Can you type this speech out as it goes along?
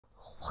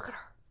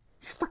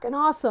It's freaking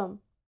awesome.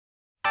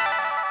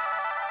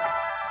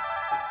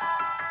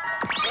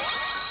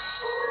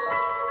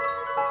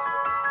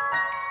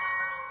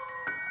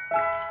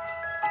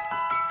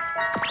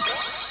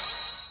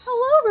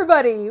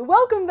 Everybody,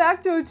 welcome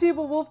back to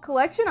Ochibawolf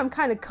Collection. I'm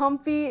kind of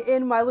comfy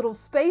in my little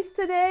space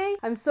today.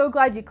 I'm so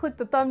glad you clicked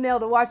the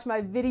thumbnail to watch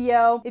my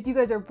video. If you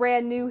guys are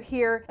brand new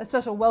here, a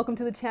special welcome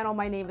to the channel.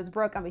 My name is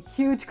Brooke. I'm a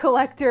huge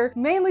collector,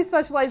 mainly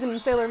specializing in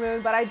Sailor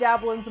Moon, but I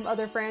dabble in some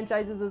other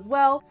franchises as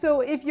well.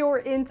 So if you're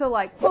into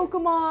like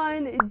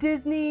Pokemon,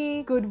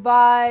 Disney, good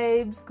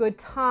vibes, good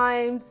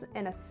times,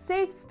 and a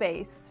safe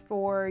space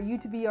for you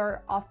to be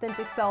your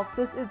authentic self,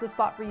 this is the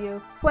spot for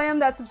you. Slam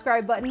that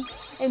subscribe button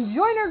and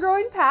join our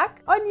growing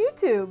pack on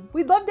YouTube.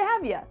 We'd love to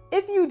have you.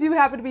 If you do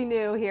happen to be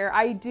new here,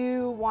 I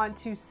do want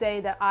to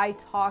say that I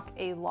talk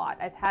a lot.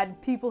 I've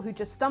had people who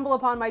just stumble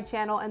upon my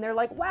channel and they're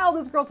like, wow,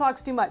 this girl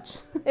talks too much.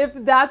 If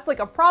that's like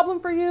a problem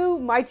for you,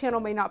 my channel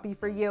may not be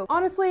for you.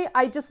 Honestly,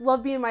 I just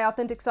love being my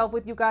authentic self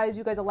with you guys.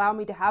 You guys allow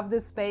me to have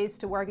this space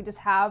to where I can just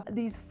have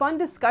these fun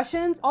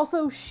discussions,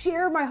 also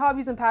share my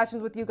hobbies and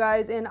passions with you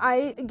guys, and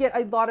I get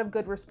a lot of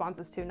good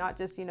responses too, not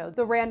just, you know,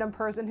 the random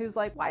person who's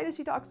like, why does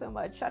she talk so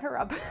much? Shut her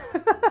up.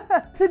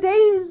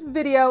 Today's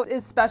video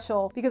is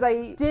special because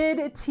I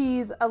did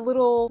tease a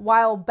little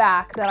while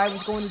back that I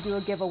was going to do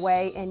a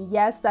giveaway, and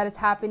yes, that is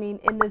happening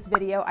in this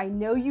video. I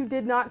know you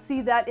did not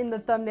see that in the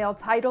thumbnail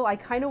title. I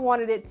kind of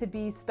wanted it to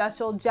be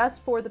special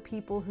just for the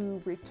people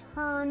who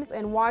return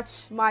and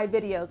watch my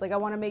videos. Like, I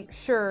want to make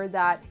sure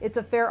that it's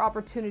a fair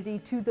opportunity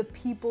to the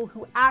people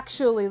who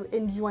actually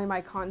enjoy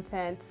my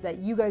content, that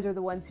you guys are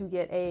the ones who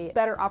get a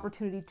better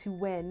opportunity to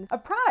win a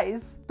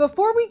prize.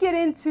 Before we get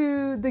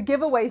into the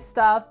giveaway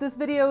stuff, this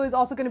video is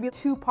also going to be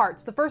two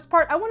parts. The first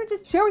part, I want to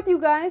just share with you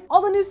guys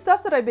all the new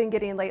stuff that I've been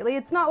getting lately.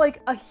 It's not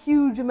like a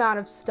huge amount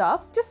of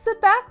stuff. Just sit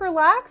back,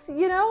 relax,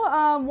 you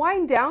know,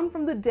 wind down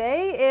from the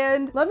day,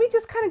 and let me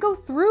just kind of go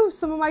through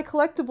some of my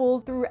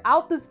collectibles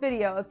throughout this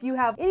video. If you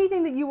have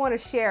anything that you want to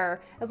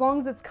share, as long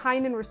as it's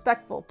kind and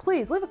respectful,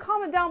 please leave a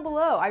comment down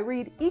below. I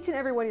read each and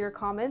every one of your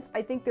comments.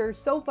 I think they're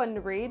so fun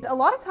to read. A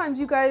lot of times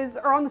you guys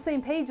are on the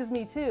same page as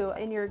me too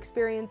in your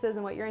experiences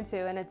and what you're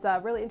into, and it's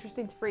really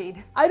interesting to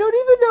read. I don't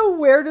even know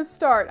where to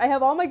start. I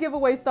have all my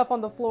giveaway stuff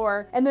on the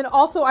floor, and then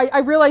also I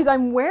realize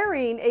I'm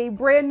wearing a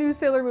brand new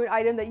Sailor Moon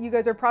item that you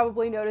guys are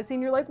probably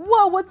noticing. You're like,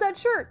 whoa, what's that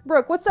shirt?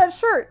 Brooke, what's that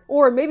shirt?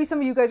 Or maybe some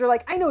of you guys are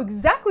like, I know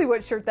exactly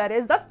what shirt that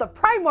is. That's the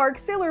Primark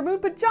Sailor Moon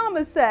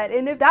pajama set.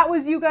 And if that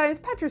was you guys,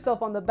 pat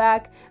yourself on the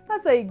back.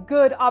 That's a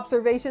good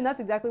observation. That's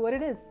exactly what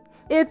it is.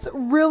 It's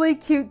really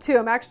cute too.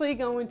 I'm actually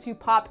going to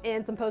pop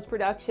in some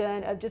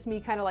post-production of just me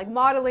kind of like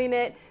modeling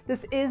it.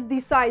 This is the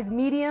size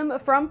medium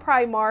from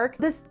Primark.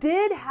 This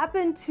did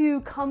happen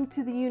to come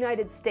to the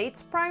United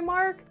States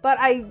Primark, but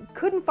I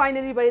couldn't find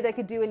anybody that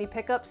could do any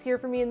pickups here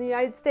for me in the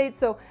United States.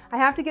 So I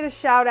have to get a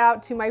shout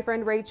out to my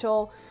friend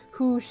Rachel,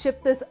 who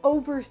shipped this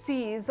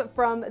overseas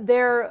from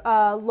their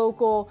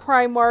local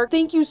Primark.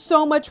 Thank you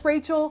so much,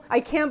 Rachel. I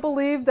can't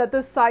believe that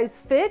this size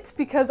fit,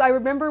 because I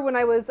remember when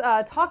I was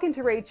talking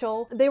to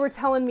Rachel, they were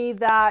telling me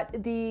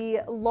that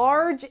the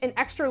large and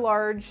extra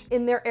large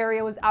in their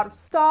area was out of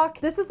stock.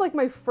 This is like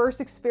my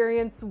first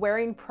experience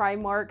wearing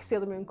Primark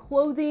Sailor Moon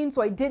clothing,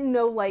 so I didn't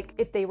know like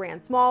if they ran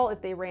small,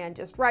 if they ran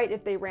just right,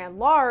 if they ran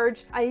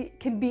large. I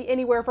can be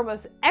anywhere from an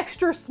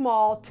extra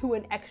small to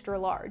an extra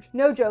large.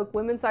 No joke,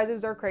 women's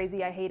sizes are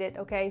crazy. I hate it,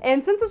 okay?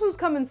 And since this was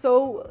coming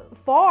so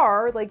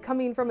far, like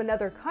coming from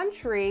another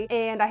country,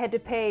 and I had to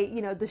pay,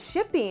 you know, the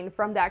shipping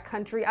from that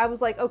country, I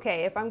was like,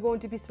 okay, if I'm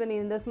going to be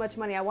spending this much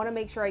money, I want to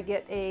make sure I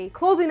get a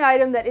clothing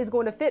item that is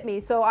going to fit me.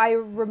 So I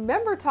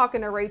remember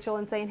talking to Rachel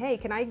and saying, hey,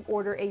 can I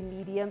order a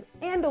medium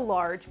and a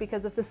large?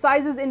 Because if the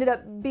sizes ended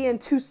up being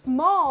too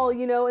small,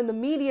 you know, and the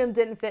medium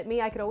didn't fit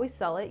me, I could always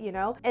sell it, you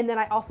know? And then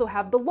I also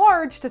have the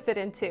large to fit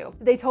into.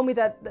 They told me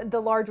that the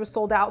large was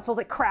sold out, so I was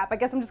like, crap, I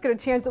guess I'm just gonna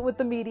chance it with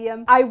the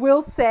medium. I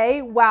will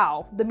say,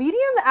 wow, the medium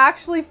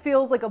actually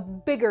feels like a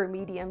bigger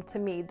medium to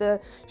me.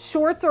 The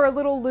shorts are a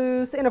little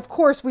loose, and of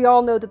course we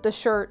all know that the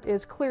shirt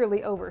is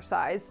clearly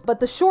oversized, but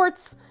the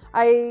shorts,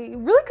 I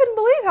really couldn't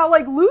believe how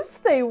like loose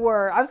they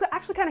were. I was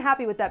actually kind of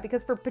happy with that,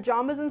 because for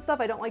pajamas and stuff,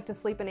 I don't like to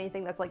sleep in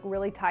anything that's like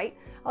really tight.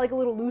 I like a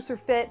little looser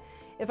fit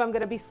if I'm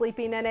gonna be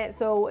sleeping in it.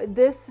 So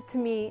this to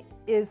me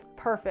is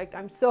perfect.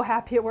 I'm so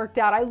happy it worked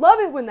out. I love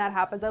it when that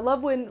happens. I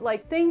love when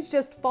like things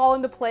just fall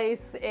into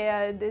place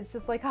and it's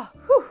just like, oh,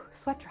 whew,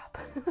 sweat drop.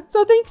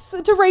 So thanks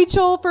to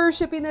Rachel for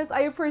shipping this.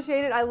 I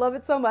appreciate it. I love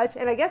it so much.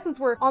 And I guess since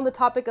we're on the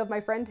topic of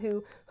my friend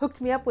who hooked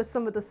me up with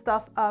some of the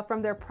stuff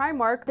from their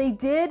Primark, they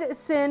did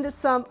send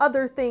some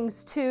other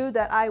things too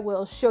that I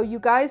will show you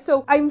guys.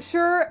 So I'm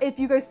sure if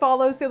you guys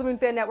follow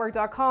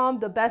SailorMoonFanNetwork.com,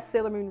 the best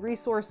Sailor Moon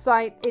resource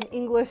site in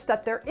English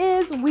that there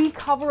is, we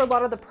cover a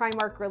lot of the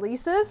Primark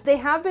releases. They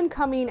have been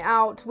coming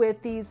out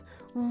with these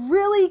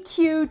really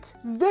cute,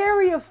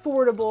 very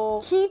affordable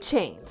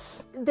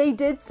keychains. They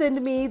did send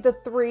me the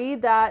 3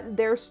 that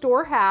their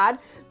store had.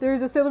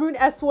 There's a Sailor Moon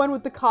S1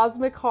 with the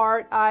cosmic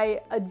heart. I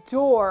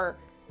adore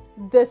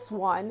this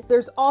one.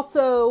 There's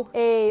also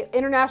a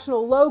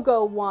international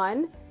logo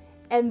one,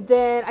 And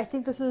then I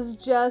think this is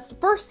just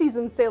first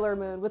season Sailor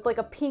Moon with like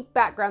a pink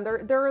background.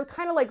 They're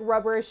kind of like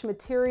rubberish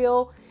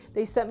material.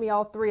 They sent me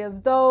all 3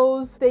 of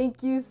those.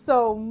 Thank you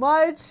so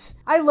much.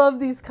 I love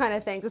these kind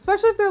of things,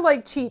 especially if they're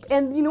like cheap.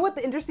 And you know what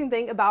the interesting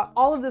thing about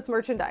all of this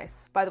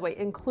merchandise, by the way,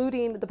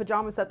 including the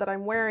pajama set that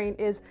I'm wearing,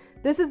 is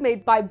this is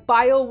made by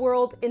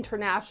BioWorld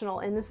International.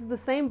 And this is the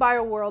same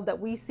BioWorld that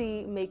we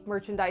see make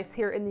merchandise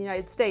here in the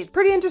United States.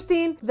 Pretty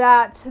interesting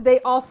that they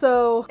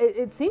also,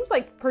 it seems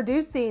like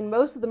producing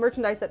most of the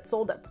merchandise that's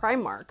sold at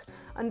Primark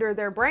under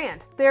their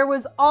brand. There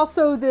was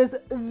also this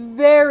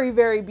very,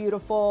 very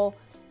beautiful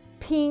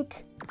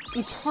pink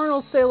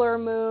Eternal Sailor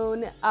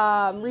Moon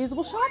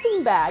reusable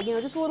shopping bag, you know,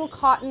 just a little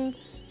cotton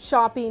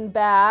shopping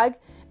bag.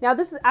 Now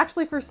this is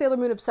actually for Sailor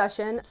Moon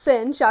Obsession.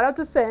 Sin, shout out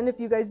to Sin if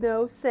you guys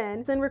know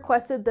Sin. Sin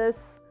requested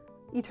this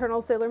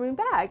Eternal Sailor Moon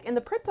bag, and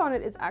the print on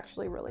it is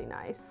actually really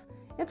nice.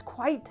 It's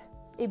quite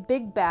a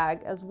big bag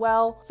as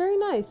well. Very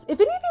nice.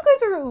 If any of you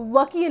guys are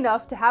lucky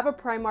enough to have a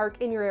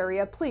Primark in your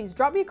area, please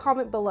drop me a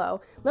comment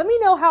below. Let me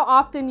know how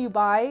often you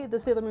buy the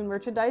Sailor Moon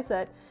merchandise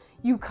that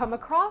you come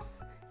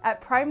across at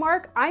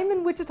Primark. I'm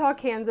in Wichita,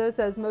 Kansas,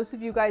 as most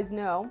of you guys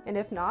know, and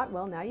if not,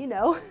 well, now you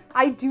know.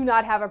 I do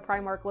not have a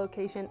Primark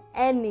location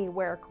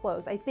anywhere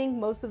close. I think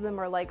most of them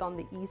are like on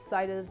the east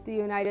side of the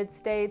United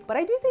States, but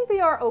I do think they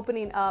are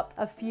opening up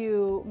a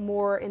few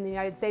more in the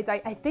United States. I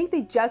think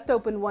they just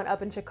opened one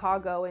up in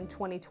Chicago in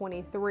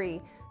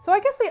 2023. So I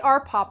guess they are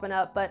popping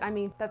up, but I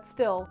mean, that's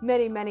still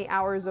many, many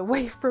hours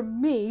away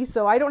from me,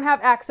 so I don't have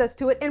access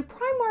to it. And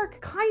Primark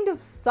kind of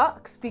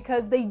sucks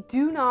because they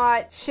do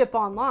not ship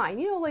online.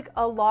 You know, like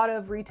a lot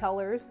of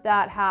retailers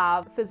that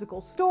have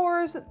physical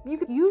stores, you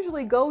could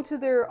usually go to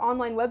their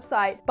online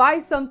website, buy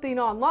something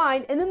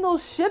online, and then they'll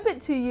ship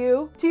it to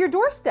you to your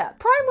doorstep.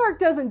 Primark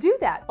doesn't do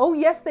that. Oh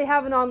yes, they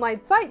have an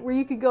online site where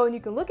you can go and you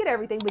can look at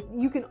everything, but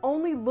you can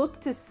only look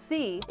to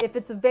see if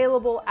it's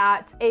available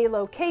at a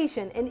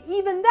location. And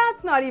even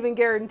that's not even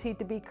guaranteed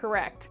to be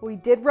correct. We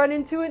did run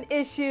into an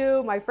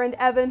issue. My friend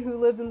Evan, who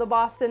lives in the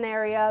Boston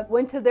area,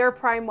 went to their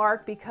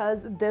Primark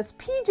because this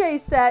PJ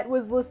set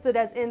was listed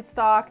as in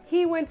stock.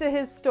 He went to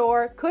his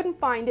store, couldn't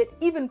find it,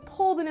 even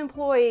pulled an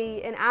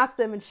employee and asked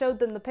them and showed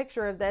them the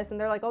picture of this, and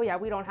they're like, oh yeah,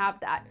 we don't have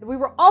that. We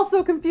were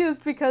also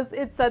confused because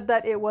it said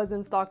that it was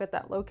in stock at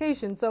that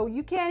location, so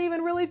you can't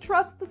even really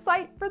trust the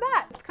site for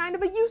that. It's kind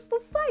of a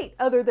useless site,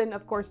 other than,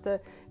 of course, to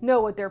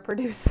know what they're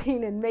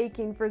producing and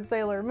making for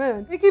Sailor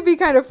Moon. It could be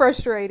kind of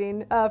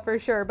frustrating for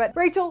sure, but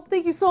Rachel,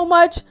 thank you so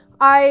much.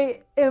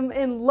 I am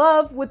in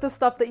love with the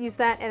stuff that you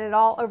sent, and it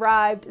all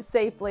arrived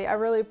safely. I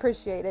really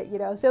appreciate it. You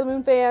know, Sailor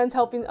Moon fans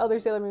helping other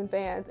Sailor Moon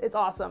fans. It's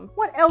awesome.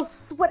 What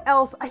else? What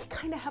else? I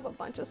kind of have a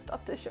bunch of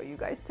stuff to show you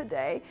guys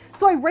today.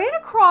 So I ran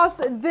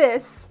across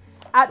this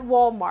at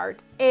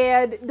Walmart,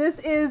 and this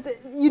is,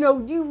 you know,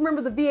 do you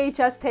remember the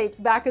VHS tapes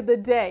back in the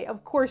day?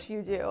 Of course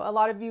you do. A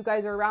lot of you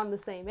guys are around the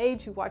same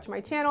age who watch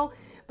my channel,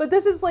 but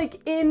this is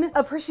like in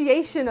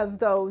appreciation of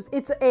those.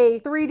 It's a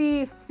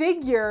 3D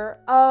figure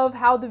of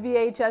how the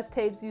VHS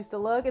tapes used to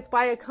look. It's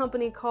by a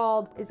company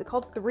called, is it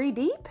called 3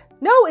 Deep?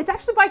 No, it's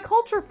actually by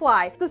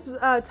Culturefly. This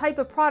type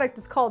of product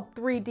is called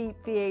 3 Deep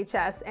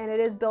VHS, and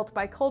it is built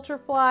by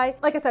Culturefly.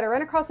 Like I said, I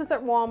ran across this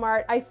at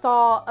Walmart. I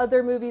saw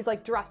other movies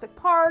like Jurassic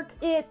Park,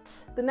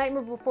 It, The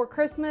Nightmare Before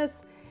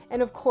Christmas,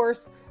 and of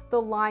course,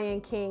 The Lion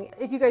King.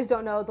 If you guys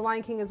don't know, The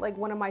Lion King is like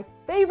one of my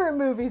favorite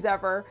movies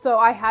ever, so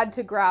I had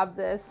to grab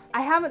this.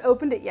 I haven't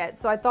opened it yet,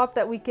 so I thought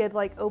that we could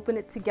like open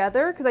it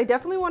together because I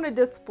definitely want to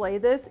display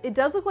this. It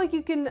does look like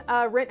you can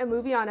rent a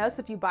movie on us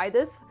if you buy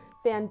this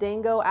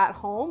Fandango at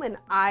home, and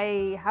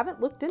I haven't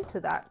looked into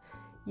that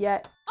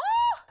yet.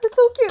 It's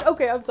so cute.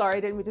 Okay, I'm sorry, I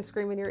didn't mean to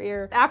scream in your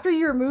ear. After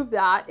you remove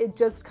that, it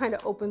just kind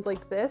of opens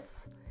like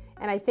this,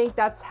 and I think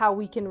that's how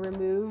we can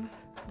remove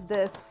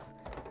this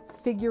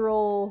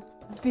figural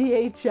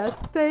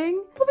VHS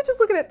thing. Let me just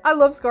look at it. I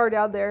love Scar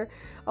down there.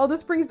 Oh,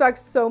 this brings back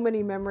so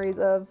many memories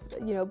of,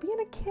 you know, being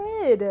a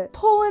kid,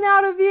 pulling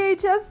out a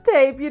VHS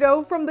tape, you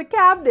know, from the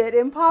cabinet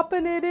and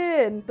popping it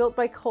in. Built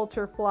by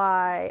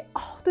Culturefly.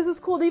 Oh, this is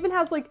cool. It even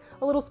has like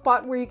a little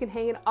spot where you can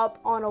hang it up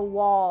on a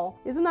wall.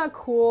 Isn't that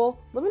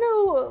cool? Let me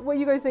know what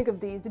you guys think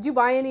of these. Did you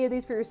buy any of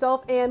these for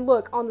yourself? And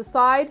look, on the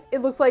side, it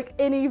looks like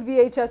any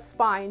VHS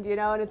spine, you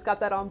know, and it's got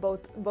that on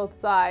both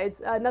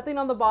sides. Nothing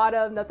on the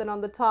bottom, nothing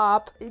on the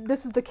top.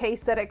 This is the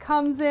case that it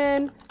comes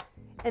in.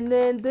 And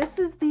then this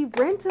is the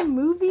Rent a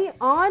Movie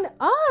on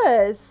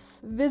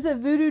Us. Visit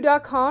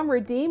voodoo.com,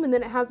 redeem, and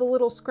then it has a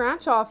little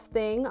scratch off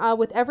thing.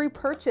 With every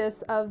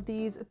purchase of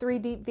these 3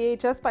 Deep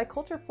VHS by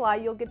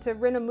Culturefly, you'll get to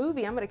rent a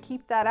movie. I'm gonna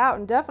keep that out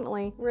and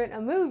definitely rent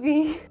a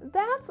movie.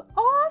 That's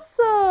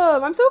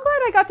awesome. I'm so glad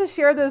I got to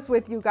share this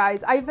with you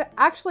guys. I've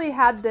actually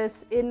had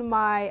this in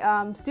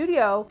my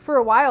studio for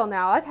a while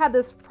now. I've had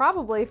this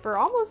probably for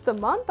almost a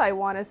month, I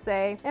wanna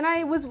say. And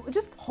I was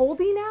just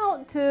holding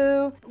out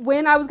to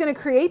when I was gonna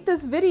create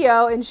this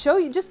video and show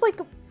you, just like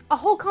a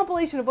whole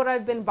compilation of what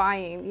I've been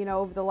buying, you know,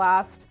 over the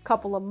last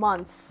couple of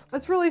months.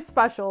 It's really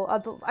special.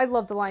 I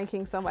love The Lion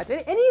King so much.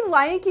 Any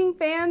Lion King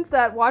fans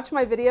that watch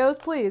my videos,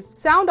 please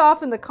sound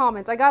off in the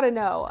comments. I gotta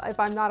know if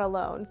I'm not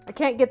alone. I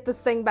can't get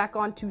this thing back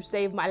on to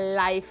save my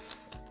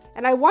life.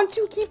 And I want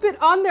to keep it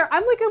on there.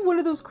 I'm like one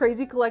of those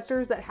crazy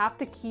collectors that have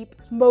to keep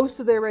most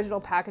of the original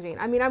packaging.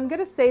 I mean, I'm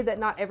gonna say that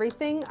not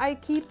everything I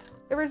keep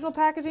original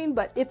packaging,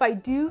 but if I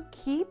do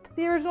keep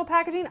the original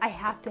packaging, I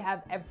have to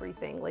have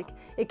everything. Like,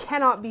 it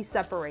cannot be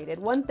separated.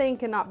 One thing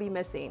cannot be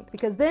missing,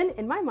 because then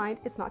in my mind,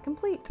 it's not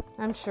complete.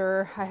 I'm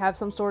sure I have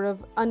some sort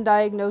of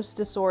undiagnosed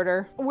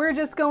disorder. We're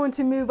just going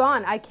to move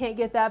on. I can't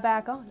get that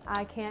back on.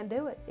 I can't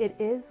do it. It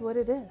is what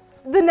it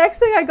is. The next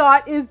thing I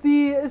got is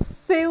the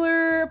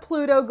Sailor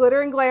Pluto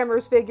Glitter and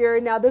Glamours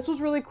figure. Now, this was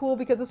really cool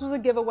because this was a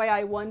giveaway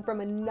I won from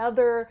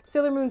another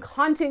Sailor Moon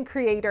content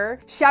creator.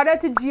 Shout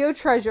out to Geo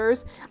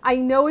Treasures. I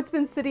know it's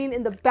been sitting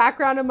in the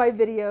background of my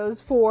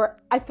videos for,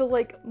 I feel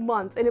like,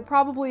 months, and it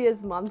probably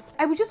is months.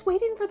 I was just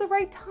waiting for the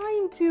right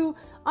time to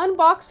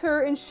unbox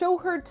her and show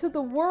her to the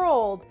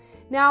world.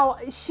 Now,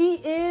 she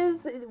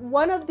is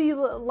one of the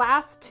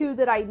last two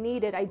that I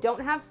needed. I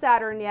don't have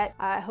Saturn yet.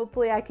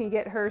 Hopefully I can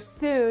get her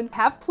soon.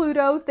 Have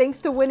Pluto, thanks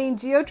to winning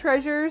Geo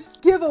Treasures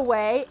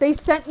giveaway. They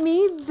sent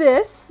me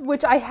this,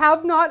 which I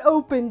have not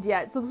opened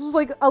yet. So this was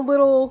like a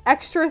little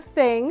extra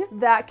thing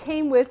that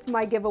came with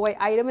my giveaway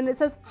item. And it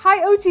says, "Hi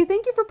Ochi,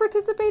 thank you for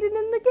participating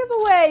in the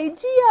giveaway.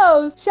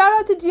 Geos." Shout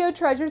out to Geo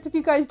Treasures. If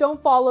you guys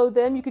don't follow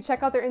them, you can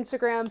check out their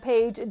Instagram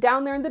page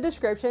down there in the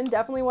description.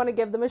 Definitely want to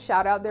give them a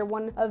shout out. They're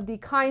one of the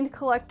kind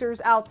collectors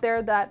out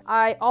there that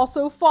I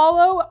also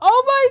follow.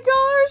 Oh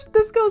my gosh,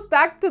 this goes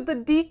back to the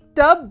Deke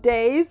Dub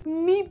days.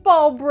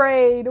 Meatball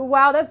Braid.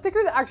 Wow, that sticker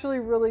is actually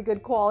really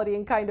good quality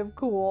and kind of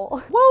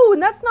cool. Whoa,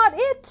 and that's not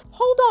it.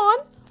 Hold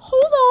on.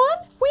 Hold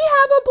on. We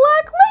have a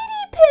Black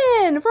Lady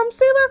pin from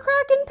Sailor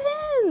Kraken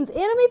Pins.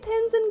 Anime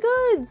Pins and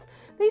Goods.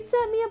 They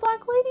sent me a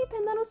Black Lady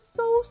pin. That is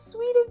so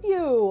sweet of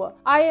you.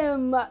 I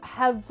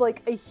have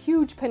like a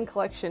huge pin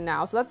collection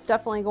now, so that's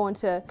definitely going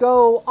to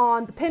go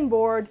on the pin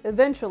board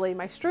eventually.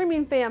 My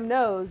streaming fam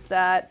knows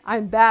that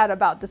I'm bad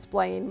about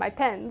displaying my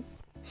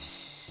pins.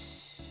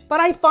 Shh. But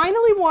I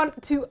finally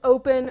want to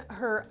open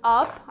her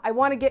up. I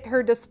want to get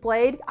her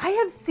displayed. I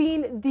have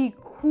seen the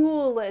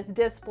coolest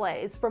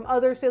displays from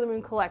other Sailor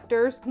Moon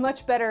collectors,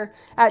 much better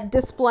at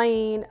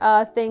displaying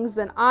things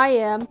than I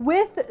am.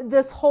 With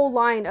this whole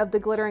line of the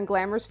Glitter and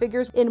Glamours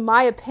figures, in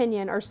my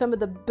opinion, are some of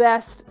the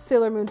best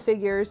Sailor Moon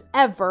figures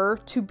ever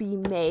to be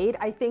made.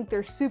 I think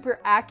they're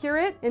super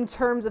accurate in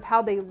terms of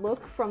how they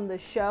look from the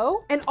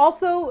show. And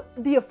also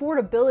the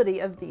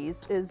affordability of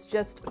these is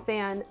just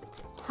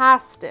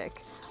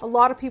fantastic. A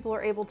lot of people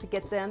are able to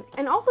get them,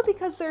 and also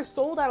because they're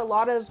sold at a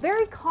lot of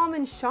very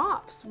common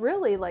shops,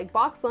 really, like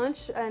Box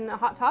Lunch and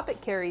Hot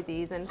Topic carry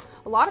these, and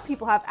a lot of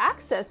people have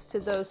access to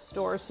those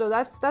stores, so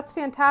that's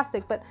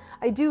fantastic. But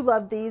I do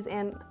love these,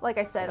 and like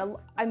I said,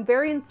 I'm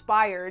very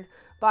inspired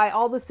by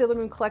all the Sailor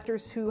Moon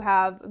collectors who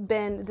have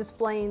been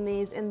displaying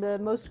these in the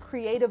most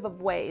creative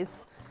of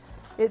ways.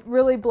 It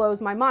really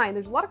blows my mind.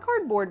 There's a lot of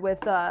cardboard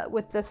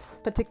with this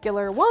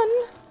particular one.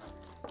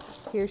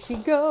 Here she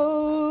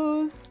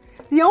goes.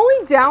 The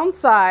only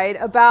downside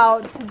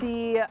about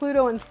the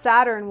Pluto and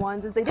Saturn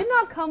ones is they did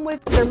not come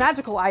with their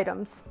magical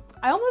items.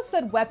 I almost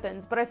said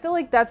weapons, but I feel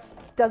like that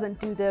doesn't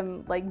do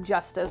them like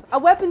justice. A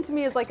weapon to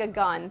me is like a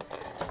gun.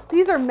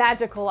 These are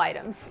magical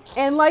items.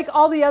 And like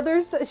all the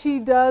others, she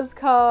does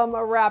come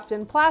wrapped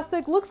in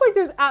plastic. Looks like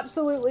there's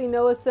absolutely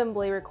no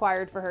assembly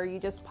required for her. You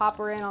just pop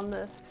her in on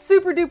the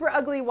super duper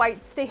ugly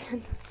white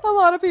stand. A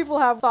lot of people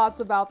have thoughts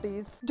about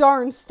these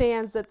darn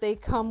stands that they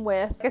come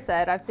with. Like I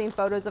said, I've seen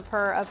photos of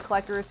her, of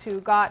collectors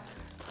who got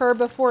her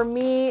before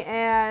me,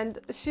 and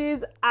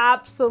she's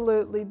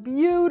absolutely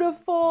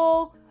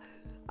beautiful.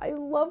 I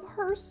love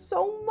her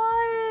so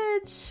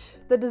much.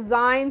 The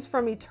designs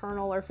from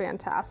Eternal are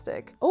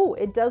fantastic. Oh,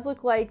 it does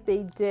look like they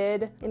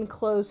did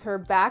enclose her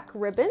back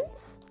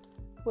ribbons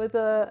with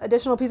an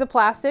additional piece of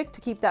plastic to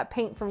keep that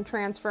paint from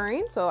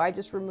transferring. So I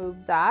just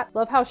removed that.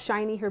 Love how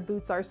shiny her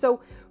boots are. So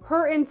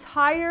her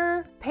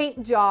entire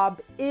paint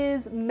job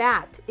is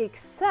matte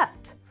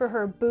except for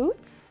her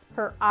boots,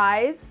 her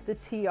eyes, the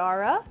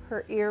tiara,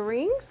 her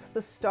earrings,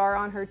 the star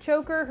on her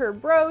choker, her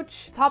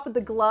brooch, top of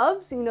the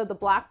gloves, you know, the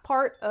black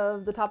part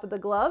of the top of the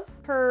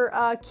gloves. Her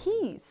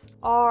keys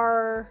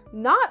are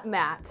not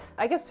matte.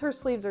 I guess her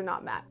sleeves are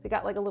not matte. They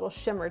got like a little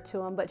shimmer to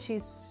them, but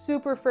she's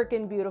super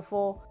freaking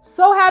beautiful.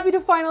 So happy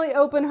to finally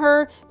open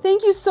her.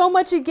 Thank you so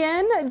much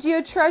again,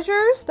 Geo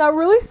Treasures. That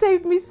really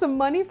saved me some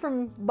money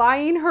from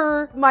buying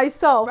her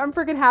myself. I'm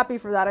freaking happy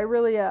for that. I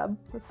really am.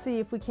 Let's see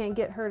if we can't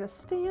get her to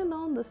stand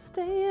on the the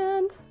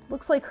stand.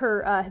 Looks like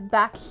her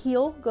back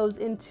heel goes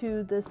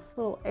into this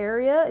little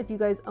area. If you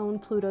guys own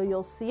Pluto,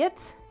 you'll see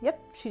it. Yep,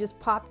 she just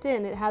popped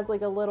in. It has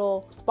like a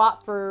little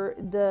spot for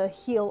the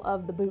heel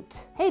of the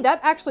boot. Hey,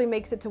 that actually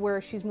makes it to where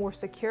she's more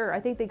secure.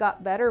 I think they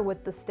got better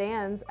with the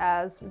stands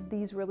as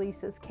these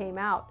releases came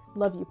out.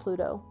 Love you,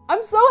 Pluto.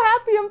 I'm so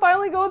happy I'm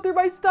finally going through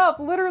my stuff.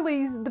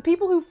 Literally, the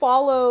people who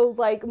follow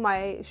like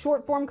my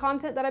short form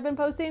content that I've been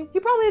posting,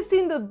 you probably have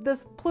seen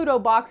this Pluto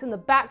box in the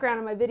background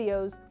of my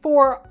videos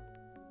for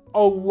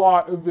a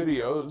lot of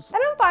videos.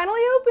 And I'm finally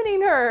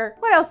opening her.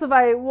 What else have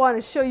I want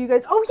to show you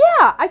guys? Oh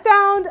yeah, I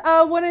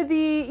found one of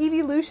the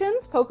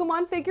Evolutions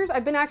Pokemon figures.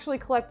 I've been actually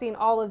collecting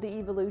all of the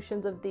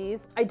Evolutions of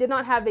these. I did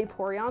not have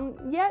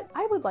Vaporeon yet.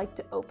 I would like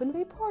to open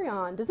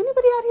Vaporeon. Does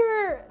anybody out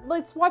here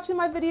that's watching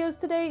my videos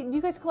today, do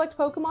you guys collect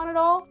Pokemon at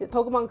all?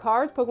 Pokemon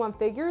cards, Pokemon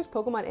figures,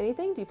 Pokemon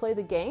anything? Do you play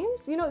the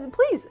games? You know,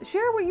 please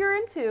share what you're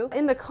into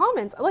in the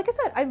comments. Like I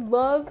said, I'd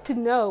love to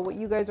know what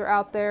you guys are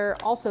out there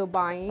also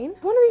buying.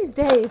 One of these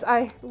days,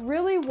 I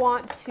really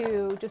want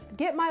to just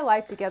get my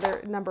life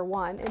together, number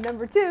one, and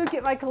number two,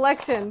 get my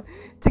collection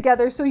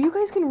together so you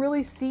guys can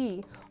really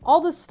see all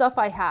the stuff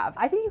I have.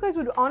 I think you guys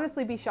would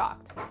honestly be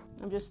shocked.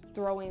 I'm just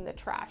throwing the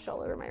trash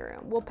all over my room.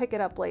 We'll pick it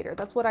up later.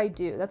 That's what I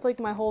do. That's like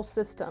my whole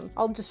system.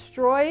 I'll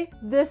destroy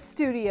this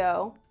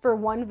studio for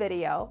one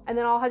video, and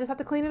then I'll just have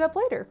to clean it up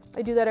later.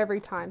 I do that every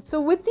time. So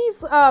with these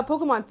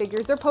Pokemon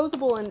figures, they're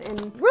posable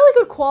in really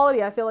good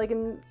quality, I feel like,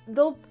 and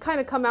they'll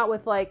kind of come out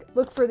with like,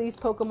 look for these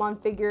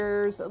Pokemon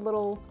figures, a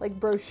little like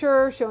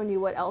brochure showing you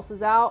what else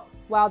is out.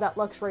 Wow, that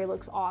Luxray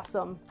looks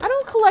awesome. I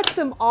don't collect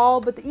them all,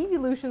 but the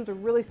Evolutions are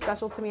really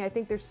special to me. I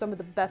think they're some of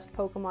the best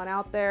Pokemon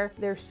out there.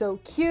 They're so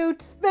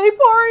cute.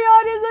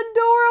 Vaporeon is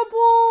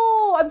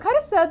adorable! I'm kind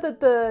of sad that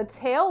the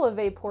tail of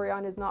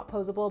Vaporeon is not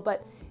posable,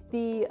 but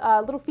the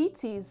little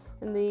feetsies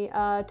and the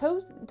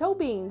toe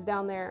beans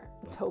down there.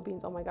 Toe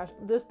beans, oh my gosh.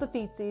 Just the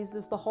feetsies,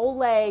 just the whole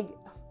leg.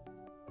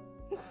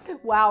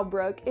 Wow,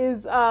 Brooke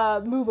is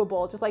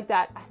movable, just like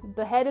that.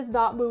 The head is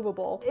not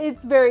movable.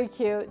 It's very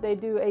cute. They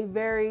do a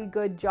very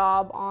good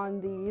job on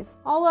these.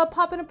 I'll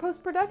pop in a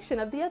post-production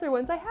of the other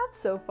ones I have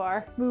so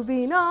far.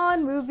 Moving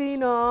on,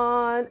 moving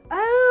on.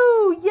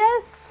 Oh,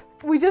 yes!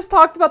 We just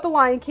talked about The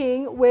Lion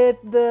King with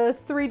the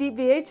 3D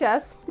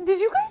VHS. Did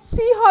you guys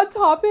see Hot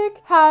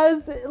Topic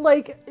has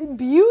like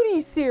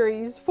beauty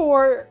series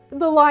for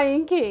The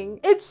Lion King?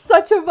 It's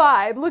such a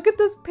vibe. Look at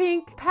this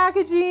pink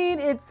packaging.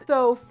 It's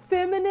so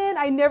feminine.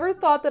 I never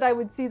thought that I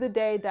would see the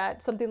day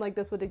that something like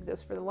this would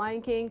exist for The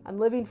Lion King. I'm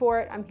living for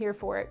it. I'm here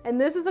for it.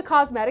 And this is a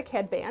cosmetic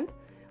headband.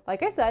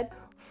 Like I said,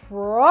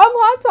 from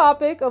Hot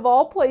Topic of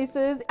all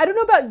places. I don't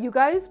know about you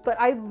guys, but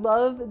I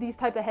love these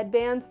type of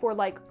headbands for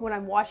like when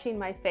I'm washing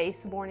my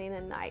face morning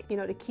and night, you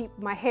know, to keep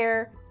my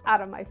hair out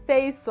of my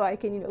face so I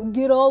can, you know,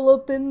 get all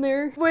up in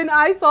there. When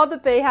I saw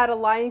that they had a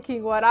Lion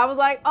King one, I was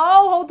like,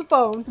 oh, hold the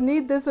phone.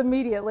 Need this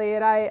immediately,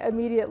 and I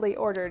immediately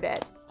ordered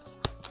it.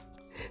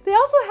 They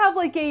also have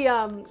like a,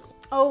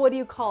 oh, what do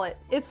you call it?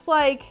 It's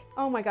like,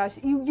 oh my gosh,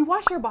 you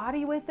wash your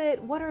body with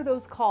it. What are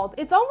those called?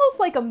 It's almost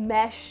like a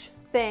mesh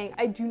thing.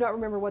 I do not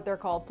remember what they're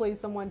called. Please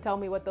someone tell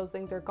me what those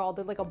things are called.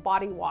 They're like a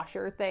body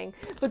washer thing,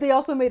 but they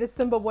also made a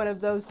Simba one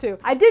of those too.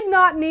 I did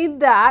not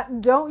need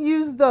that. Don't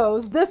use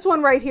those. This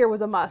one right here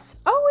was a must.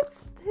 Oh,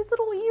 it's his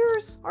little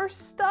ears are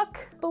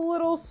stuck. The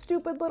little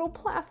stupid little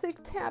plastic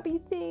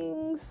tabby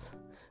things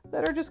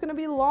that are just gonna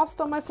be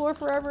lost on my floor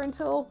forever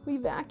until we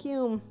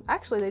vacuum.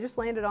 Actually, they just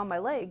landed on my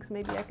legs.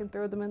 Maybe I can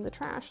throw them in the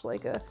trash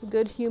like a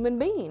good human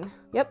being.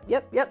 Yep,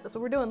 that's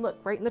what we're doing. Look,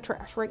 right in the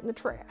trash, right in the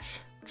trash.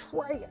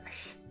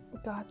 Trash.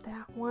 Got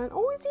that one.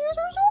 Oh, his ears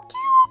are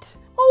so cute.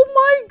 Oh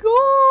my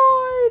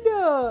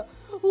God.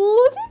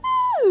 Look at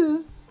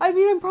this. I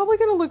mean, I'm probably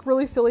gonna look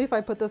really silly if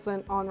I put this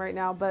on right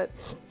now, but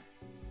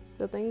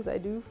the things I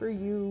do for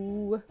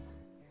you.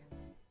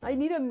 I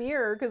need a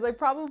mirror because I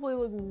probably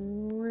look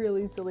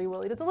really silly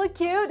Willy. Does it look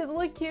cute? Does it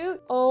look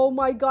cute? Oh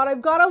my God,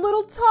 I've got a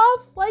little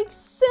tough like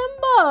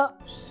Simba.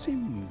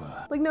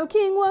 Simba. Like no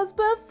king was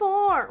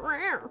before.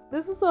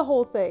 This is the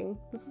whole thing.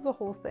 This is the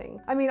whole thing.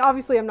 I mean,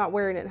 obviously I'm not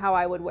wearing it how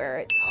I would wear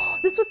it.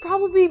 This would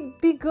probably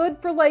be good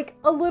for like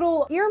a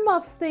little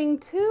earmuff thing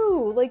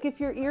too. Like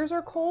if your ears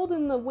are cold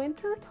in the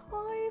winter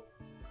time.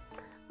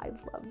 I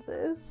love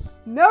this.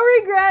 No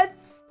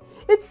regrets.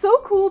 It's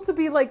so cool to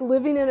be like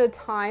living in a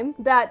time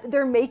that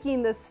they're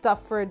making this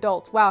stuff for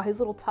adults. Wow, his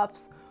little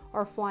tufts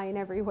are flying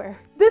everywhere.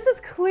 This is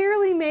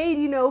clearly made,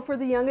 you know, for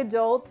the young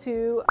adult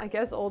to, I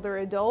guess, older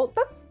adult.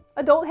 That's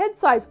adult head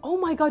size. Oh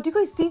my God, do you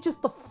guys see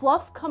just the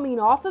fluff coming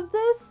off of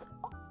this?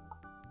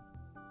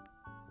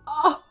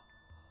 Oh,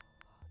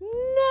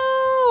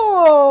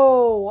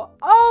 no.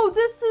 Oh,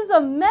 this is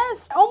a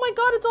mess. Oh my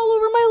God, it's all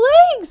over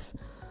my legs.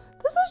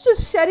 This is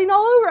just shedding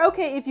all over.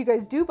 Okay, if you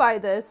guys do buy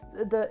this,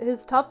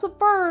 his tufts of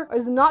fur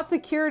is not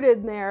secured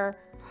in there.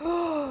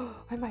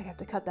 I might have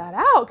to cut that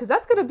out because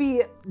that's gonna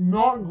be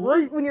not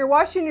great. When you're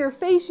washing your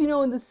face, you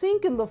know, in the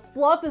sink and the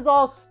fluff is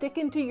all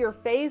sticking to your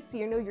face,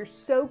 you know, your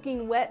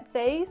soaking wet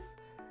face.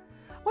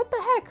 What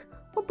the heck?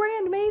 What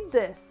brand made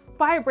this?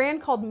 By a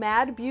brand called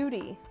Mad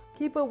Beauty.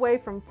 Keep away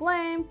from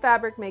flame.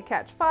 Fabric may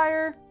catch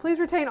fire. Please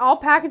retain all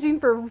packaging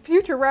for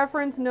future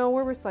reference. No,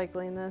 we're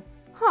recycling this.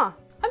 Huh.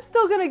 I'm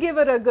still gonna give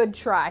it a good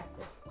try.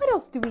 What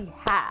else do we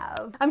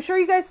have? I'm sure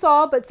you guys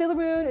saw, but Sailor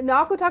Moon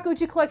Naoko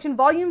Takeuchi Collection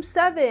Volume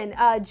 7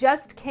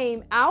 just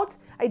came out.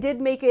 I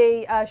did make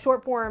a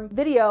short form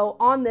video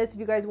on this if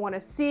you guys want to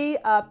see.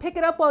 Pick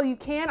it up while you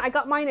can. I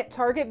got mine at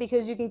Target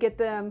because you can get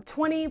them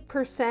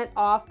 20%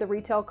 off the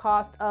retail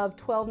cost of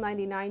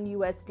 $12.99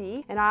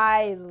 USD. And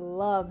I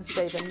love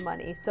saving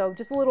money. So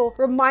just a little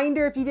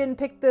reminder, if you didn't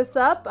pick this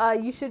up,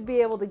 you should be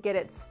able to get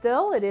it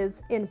still. It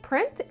is in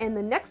print. And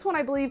the next one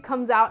I believe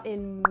comes out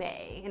in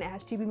May. And it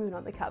has Chibi Moon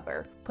on the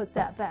cover. Put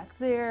that back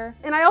there.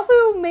 And I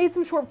also made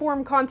some short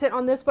form content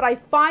on this, but I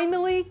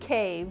finally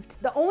caved.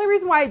 The only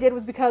reason why I did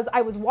was because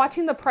I was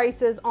watching the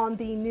prices on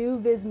the new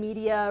Viz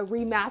Media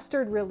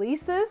remastered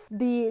releases,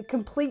 the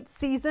complete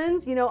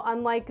seasons, you know,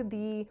 unlike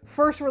the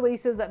first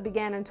releases that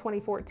began in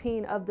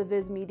 2014 of the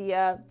Viz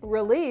Media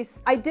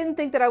release. I didn't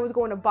think that I was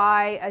going to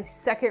buy a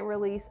second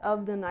release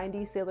of the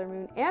 90s Sailor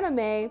Moon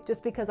anime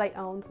just because I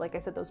owned, like I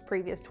said, those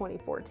previous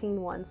 2014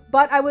 ones.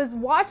 But I was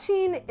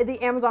watching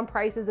the Amazon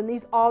prices and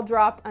these all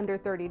dropped under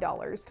 $30.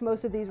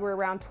 Most of these were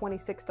around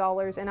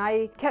 $26. And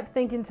I kept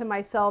thinking to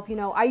myself, you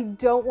know, I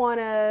don't want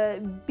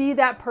to be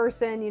that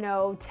person, you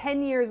know,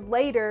 10 years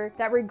later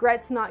that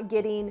regrets not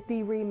getting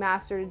the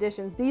remastered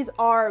editions. These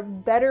are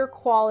better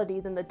quality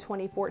than the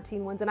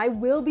 2014 ones. And I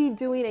will be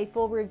doing a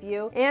full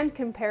review and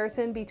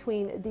comparison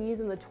between these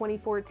and the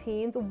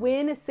 2014s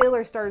when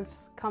Sailor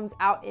Stars comes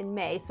out in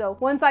May. So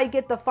once I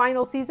get the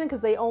final season,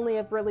 because they only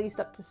have released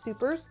up to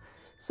Supers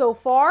so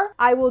far,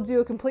 I will do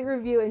a complete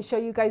review and show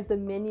you guys the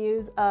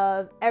menus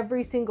of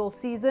every single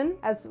season,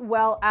 as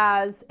well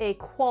as a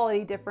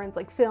quality difference,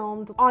 like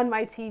filmed on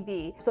my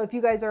TV. So if you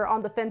guys are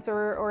on the fence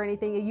or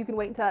anything, you can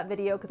wait until that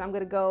video because I'm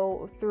gonna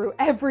go through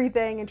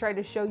everything and try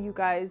to show you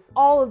guys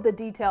all of the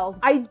details.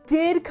 I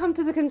did come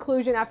to the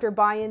conclusion after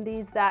buying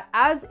these that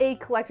as a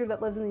collector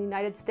that lives in the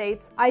United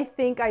States, I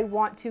think I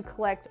want to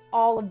collect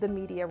all of the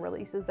media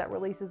releases that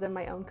releases in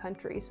my own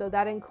country. So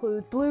that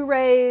includes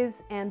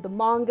Blu-rays and the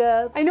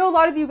manga. I know a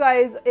lot of you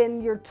guys,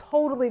 and you're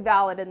totally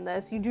valid in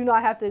this, you do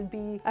not have to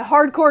be a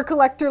hardcore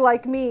collector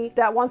like me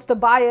that wants to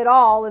buy it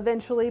all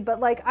eventually, but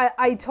like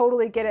I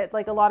totally get it.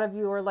 Like a lot of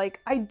you are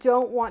like, I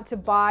don't want to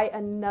buy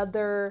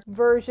another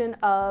version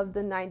of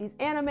the 90s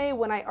anime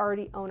when I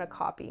already own a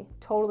copy.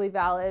 Totally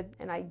valid,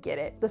 and I get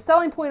it. The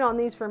selling point on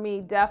these for me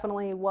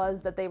definitely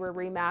was that they were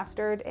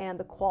remastered and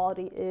the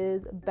quality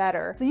is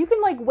better. So you can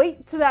like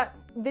wait to that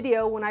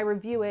video when I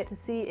review it to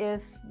see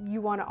if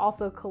you want to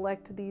also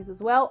collect these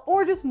as well,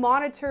 or just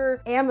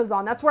monitor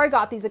Amazon. That's where I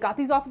got these. I got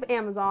these off of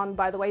Amazon,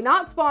 by the way,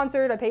 not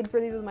sponsored. I paid for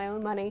these with my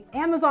own money.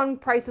 Amazon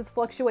prices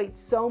fluctuate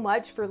so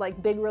much for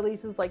like big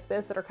releases like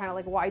this that are kind of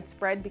like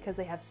widespread because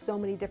they have so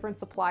many different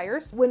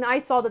suppliers. When I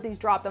saw that these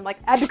dropped, I'm like,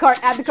 add to cart,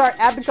 add to cart,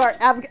 add to cart,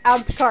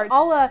 add to cart.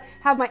 I'll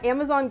have my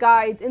Amazon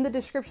guides in the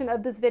description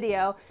of this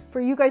video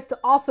for you guys to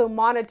also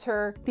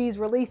monitor these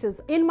releases.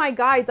 In my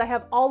guides, I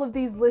have all of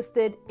these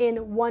listed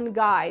in one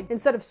guide.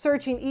 Instead of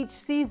searching each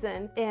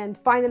season and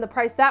finding the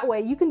price that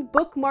way, you can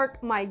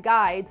bookmark my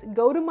guides,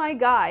 go to my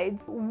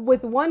guides.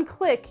 With one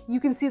click, you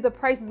can see the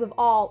prices of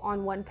all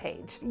on one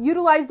page.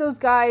 Utilize those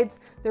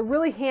guides. They're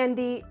really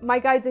handy. My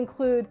guides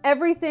include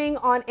everything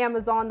on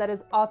Amazon that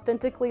is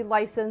authentically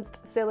licensed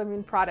Sailor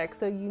Moon products.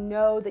 So you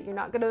know that you're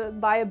not gonna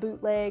buy a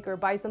bootleg or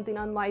buy something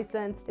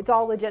unlicensed. It's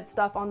all legit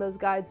stuff on those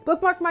guides.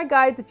 Bookmark my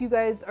guides if you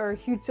guys are a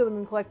huge Sailor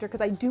Moon collector,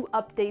 because I do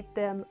update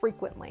them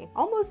frequently,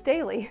 almost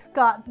daily.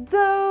 Got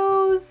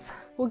those.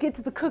 We'll get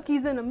to the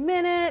cookies in a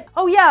minute.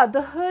 Oh yeah,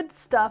 the hood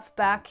stuff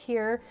back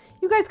here.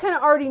 You guys kind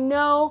of already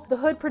know the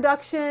hood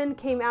production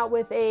came out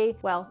with a,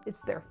 well,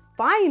 it's their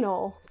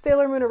final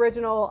Sailor Moon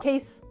original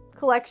case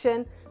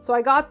collection. So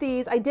I got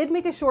these. I did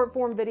make a short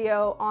form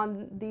video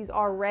on these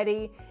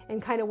already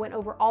and kind of went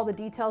over all the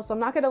details. So I'm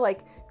not gonna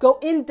like go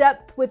in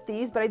depth with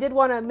these, but I did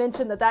want to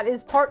mention that that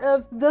is part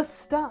of the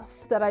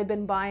stuff that I've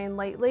been buying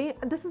lately.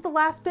 This is the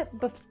last bit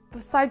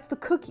besides the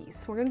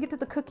cookies. We're gonna get to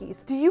the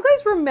cookies. Do you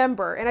guys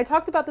remember, and I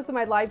talked about this in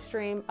my live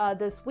stream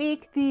this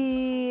week,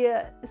 the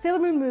Sailor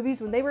Moon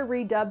movies when they were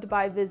redubbed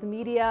by Viz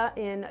Media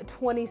in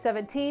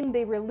 2017,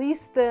 they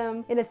released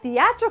them in a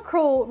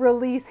theatrical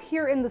release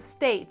here in the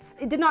States.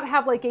 It did not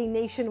have like a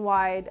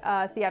nationwide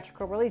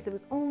theatrical release. It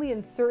was only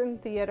in certain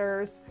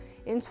theaters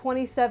in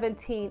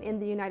 2017 in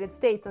the United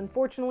States.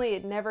 Unfortunately,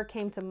 it never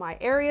came to my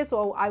area,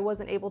 so I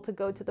wasn't able to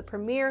go to the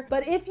premiere.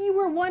 But if you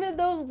were one of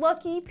those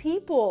lucky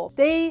people,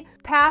 they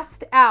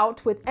passed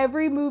out with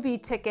every movie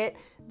ticket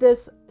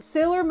this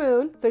Sailor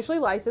Moon, officially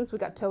licensed, we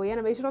got Toei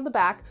animation on the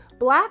back,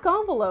 black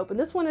envelope, and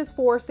this one is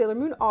for Sailor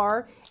Moon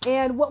R,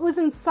 and what was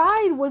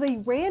inside was a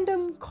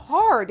random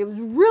card. It was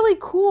really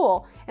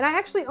cool, and I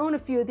actually own a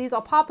few of these.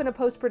 I'll pop in a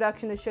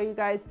post-production to show you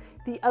guys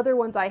the other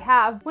ones I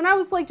have. When I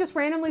was like just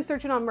randomly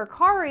searching on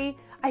Mercari,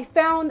 I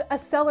found a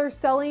seller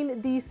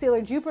selling the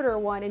Sailor Jupiter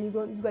one, and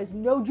you guys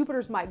know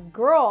Jupiter's my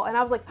girl, and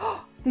I was like,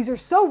 oh, these are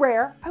so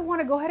rare, I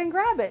want to go ahead and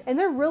grab it. And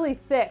they're really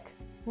thick,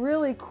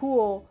 really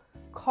cool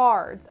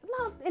cards.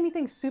 Not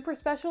anything super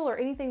special or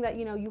anything that,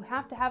 you know, you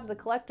have to have as a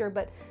collector,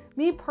 but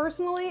me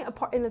personally,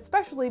 and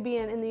especially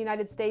being in the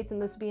United States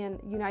and this being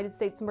United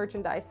States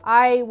merchandise,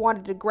 I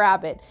wanted to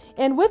grab it.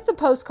 And with the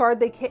postcard,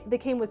 they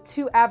came with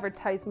 2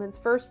 advertisements.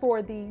 First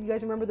for the, you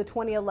guys remember the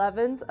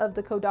 2011s of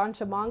the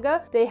Kodansha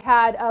manga? They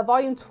had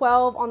volume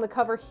 12 on the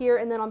cover here,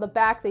 and then on the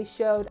back they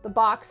showed the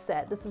box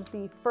set. This is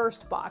the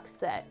first box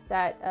set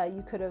that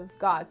you could have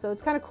got. So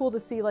it's kind of cool to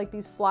see like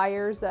these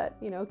flyers that,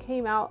 you know,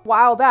 came out a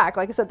while back.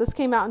 Like I said, this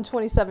came out in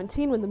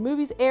 2017 when the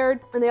movies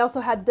aired. And they also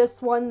had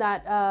this one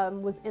that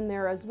was in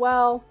there as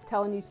well,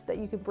 telling you that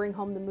you could bring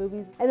home the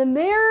movies. And then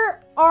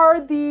there are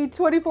the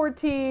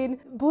 2014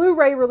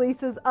 Blu-ray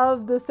releases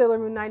of the Sailor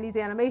Moon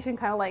 90s animation,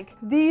 kind of like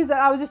these that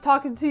I was just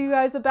talking to you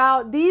guys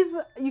about. These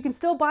you can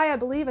still buy, I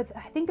believe. I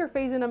think they're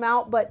phasing them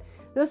out, but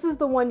this is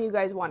the one you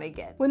guys want to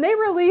get. When they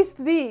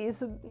released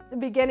these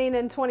beginning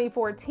in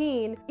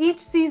 2014, each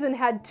season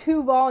had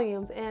 2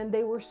 volumes and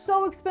they were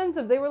so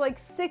expensive. They were like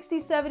 $60,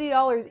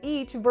 $70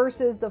 each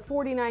versus the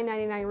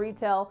 $49.99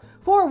 retail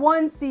for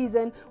 1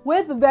 season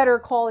with better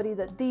quality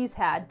that these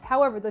had.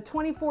 However, the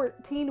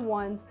 2014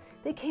 ones,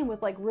 they came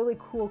with like really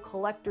cool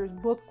collector's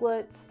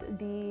booklets.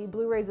 The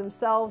Blu-rays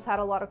themselves had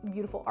a lot of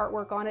beautiful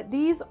artwork on it.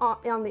 These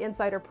on the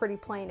inside are pretty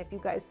plain if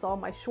you guys saw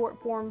my short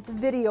form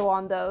video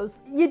on those.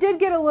 You did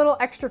get a little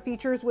extra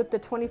features with the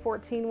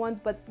 2014 ones,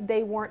 but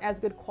they weren't as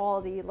good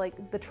quality.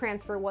 Like the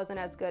transfer wasn't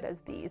as good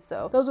as these.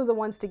 So those are the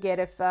ones to get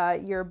if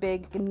you're a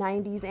big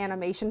 90s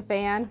animation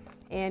fan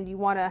and you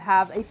want to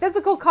have a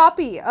physical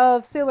copy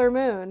of Sailor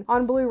Moon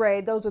on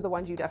Blu-ray. Those are the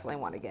ones you definitely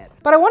want to get.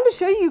 But I wanted to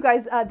show you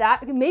guys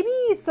that maybe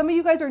some of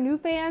you guys are new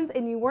fans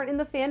and you weren't in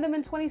the fandom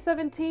in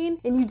 2017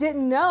 and you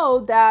didn't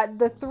know that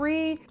the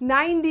 3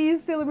 90s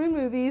Sailor Moon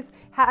movies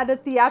had a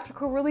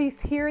theatrical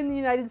release here in the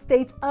United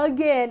States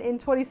again in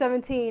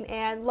 2017,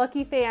 and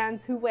lucky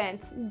fans who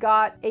went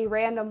got a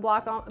random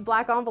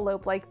black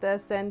envelope like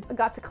this and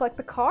got to collect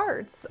the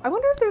cards. I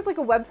wonder if there's like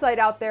a website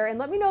out there, and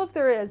let me know if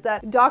there is,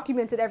 that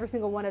documented every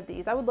single one of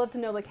these. I would love to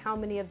know like how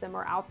many of them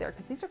are out there,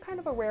 because these are kind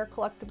of a rare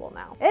collectible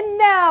now. And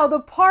now the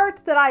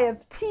part that I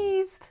have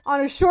teased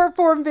on a short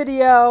form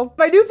video,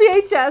 my new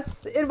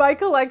VHS in my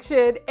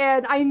collection,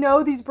 and I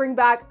know these bring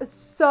back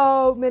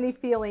so many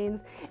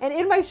feelings. And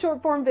in my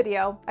short form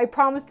video, I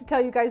promised to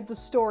tell you guys the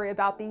story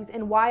about these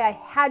and why I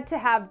had to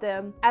have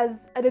them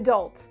as an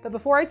adult. But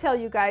before I tell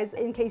you guys,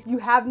 in case you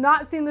have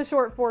not seen the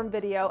short form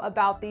video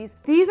about these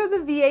are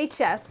the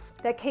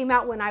VHS that came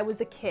out when I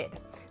was a kid.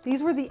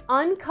 These were the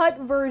uncut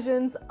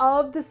versions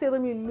of the Sailor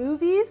Moon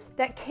movies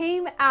that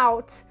came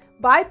out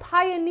by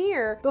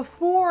Pioneer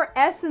before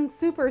S and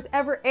Supers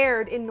ever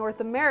aired in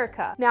North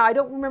America. Now, I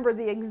don't remember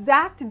the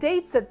exact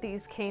dates that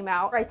these came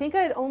out. I think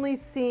I had only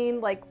seen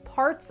like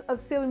parts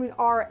of Sailor Moon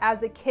R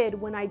as a kid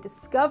when I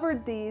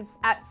discovered these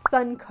at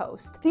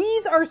Suncoast.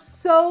 These are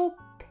so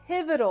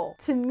pivotal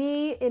to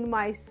me in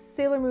my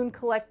Sailor Moon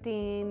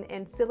collecting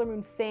and Sailor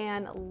Moon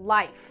fan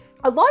life.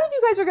 A lot of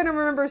you guys are going to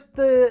remember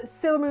the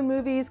Sailor Moon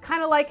movies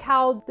kind of like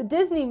how the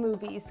Disney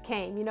movies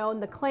came, you know,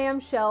 in the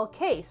clamshell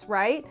case,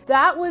 right?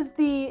 That was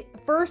the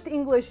first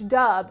English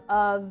dub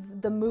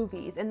of the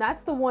movies, and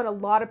that's the one a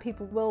lot of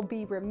people will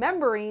be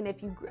remembering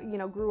if you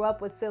grew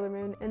up with Sailor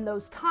Moon in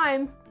those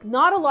times.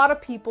 Not a lot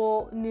of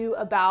people knew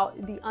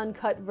about the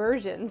uncut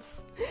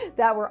versions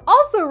that were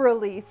also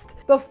released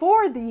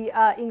before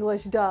the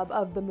English dub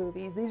of the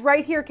movies. These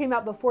right here came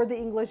out before the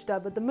English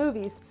dub of the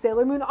movies.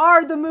 Sailor Moon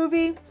R the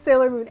movie,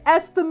 Sailor Moon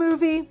S the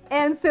movie,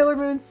 and Sailor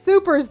Moon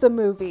Supers the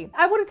movie.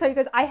 I want to tell you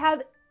guys, I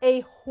have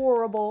a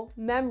horrible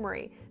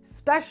memory,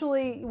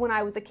 especially when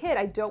I was a kid.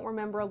 I don't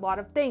remember a lot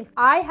of things.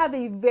 I have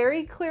a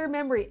very clear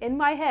memory in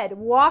my head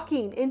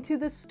walking into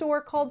this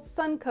store called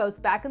Suncoast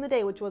back in the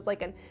day, which was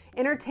like an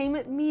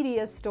entertainment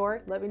media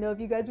store. Let me know if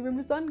you guys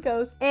remember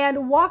Suncoast.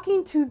 And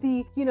walking to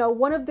the,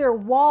 one of their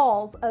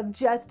walls of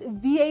just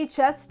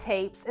VHS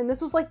tapes. And this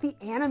was like the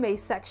anime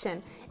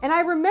section. And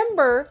I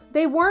remember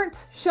they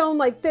weren't shown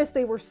like this,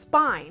 they were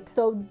spined.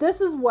 So this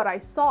is what I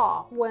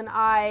saw when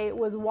I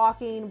was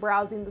walking,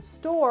 browsing the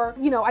store.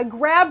 I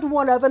grabbed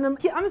one of them.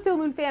 I'm a Sailor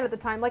Moon fan at the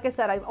time. Like I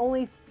said, I've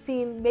only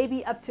seen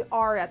maybe up to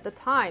R at the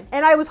time.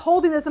 And I was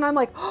holding this and I'm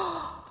like,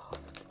 oh,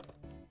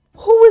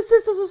 who is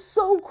this? This is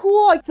so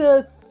cool. Like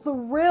the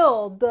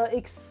thrill, the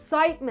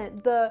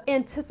excitement, the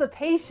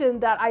anticipation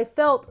that I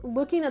felt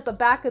looking at the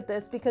back of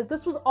this, because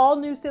this was all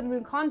new Sailor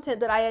Moon content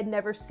that I had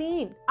never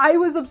seen. I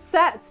was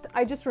obsessed.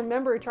 I just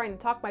remember trying to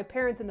talk my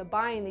parents into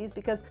buying these,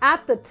 because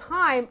at the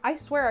time, I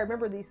swear I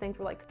remember these things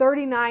were like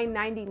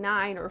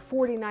 $39.99 or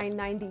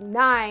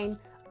 $49.99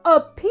 a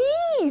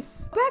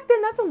piece. Back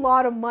then, that's a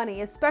lot of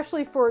money,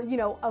 especially for,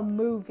 a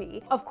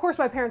movie. Of course,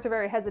 my parents are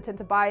very hesitant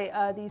to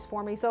buy these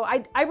for me. So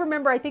I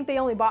remember, I think they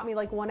only bought me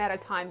like one at a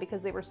time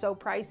because they were so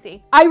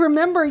pricey. I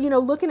remember,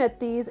 looking at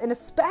these, and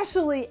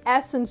especially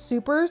S and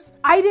Supers,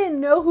 I didn't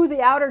know who the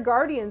Outer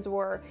Guardians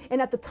were.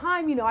 And at the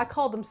time, I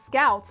called them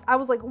Scouts. I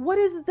was like, what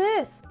is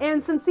this?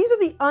 And since these are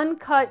the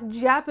uncut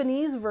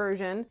Japanese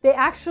version, they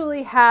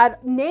actually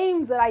had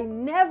names that I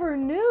never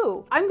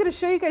knew. I'm gonna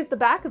show you guys the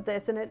back of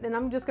this, and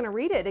I'm just gonna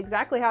read it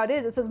exactly how it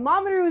is. that says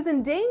Mamoru is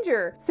in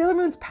danger. Sailor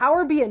Moon's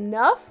power be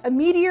enough? A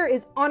meteor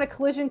is on a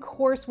collision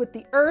course with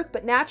the Earth,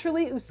 but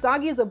naturally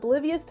Usagi is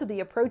oblivious to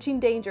the approaching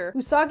danger.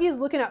 Usagi is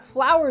looking at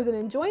flowers and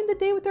enjoying the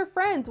day with her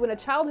friends when a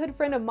childhood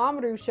friend of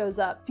Mamoru shows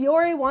up.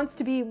 Fiore wants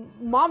to be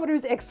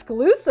Mamoru's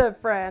exclusive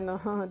friend.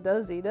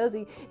 Does he?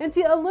 And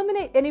to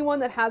eliminate anyone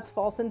that has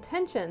false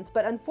intentions.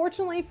 But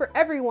unfortunately for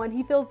everyone,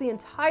 he feels the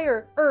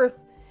entire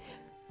Earth.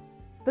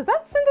 Does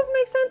that sentence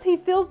make sense? He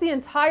feels the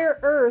entire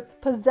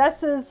Earth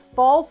possesses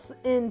false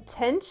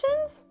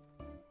intentions?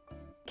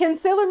 Can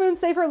Sailor Moon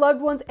save her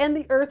loved ones and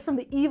the Earth from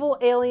the evil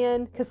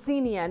alien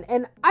Cassinian?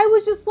 And I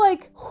was just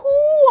like, who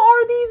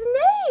are these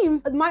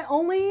names? My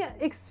only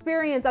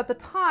experience at the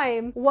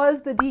time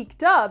was the Deke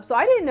dub, so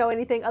I didn't know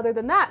anything other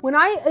than that. When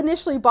I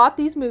initially bought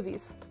these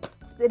movies,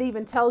 it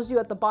even tells you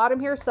at the bottom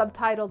here,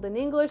 subtitled in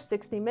English,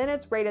 60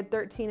 minutes, rated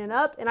 13 and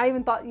up. And I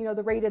even thought, you know,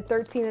 the rated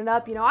 13 and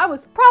up, you know, I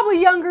was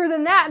probably younger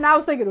than that. And I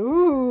was thinking,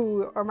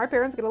 ooh, are my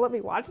parents gonna let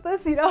me watch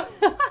this, you know?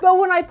 But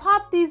when I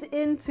popped these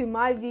into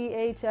my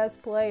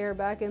VHS player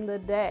back in the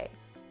day,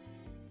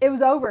 it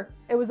was over.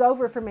 It was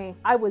over for me.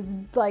 I was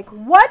like,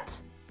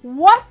 what?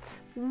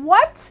 What?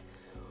 What?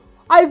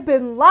 I've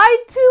been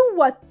lied to?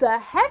 What the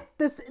heck?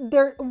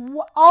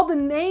 All the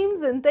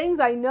names and things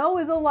I know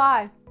is a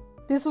lie.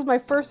 This was my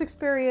first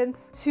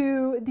experience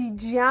to the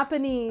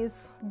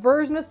Japanese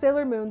version of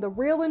Sailor Moon, the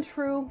real and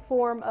true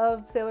form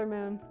of Sailor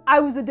Moon. I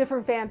was a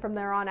different fan from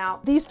there on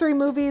out. These three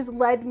movies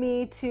led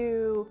me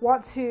to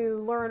want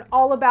to learn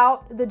all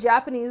about the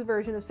Japanese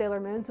version of Sailor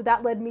Moon, so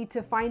that led me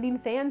to finding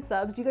fan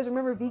subs. Do you guys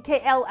remember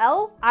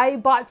VKLL? I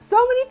bought so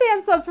many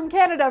fan subs from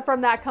Canada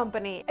from that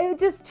company. It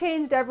just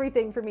changed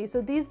everything for me. So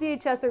these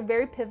VHS are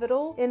very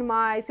pivotal in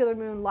my Sailor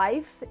Moon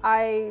life.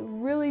 I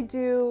really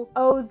do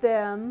owe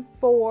them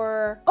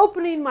for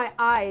opening my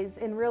eyes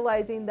and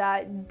realizing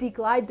that Deke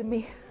lied to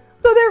me.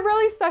 So they're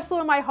really special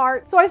in my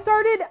heart. So I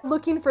started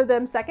looking for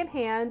them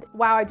secondhand.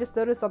 Wow, I just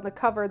noticed on the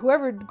cover,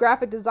 whoever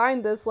graphic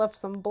designed this left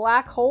some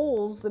black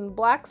holes and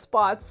black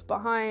spots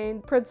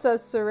behind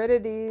Princess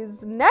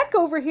Serenity's neck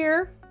over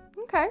here.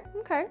 Okay.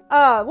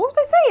 What was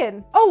I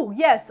saying? Oh,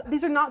 yes,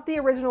 these are not the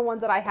original ones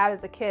that I had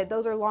as a kid.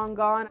 Those are long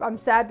gone. I'm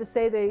sad to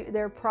say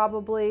they're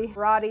probably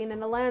rotting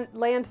in a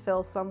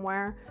landfill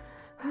somewhere.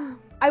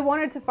 I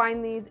wanted to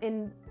find these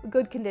in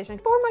good condition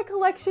for my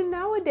collection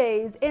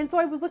nowadays. And so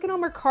I was looking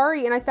on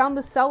Mercari and I found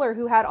the seller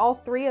who had all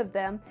three of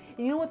them.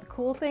 And you know what the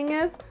cool thing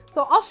is?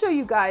 So I'll show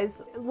you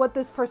guys what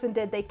this person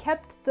did. They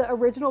kept the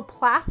original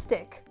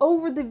plastic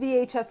over the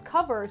VHS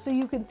cover so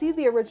you can see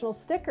the original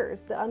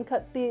stickers, the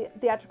uncut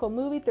theatrical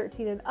movie,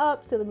 13 and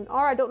up, Sailor Moon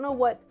R. I don't know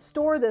what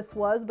store this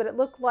was, but it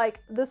looked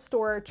like this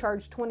store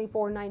charged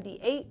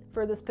 $24.98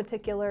 for this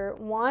particular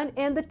one.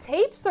 And the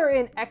tapes are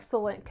in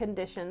excellent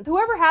condition.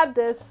 Whoever had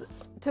this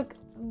took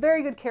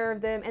very good care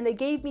of them and they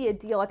gave me a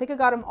deal. I think I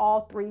got them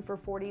all three for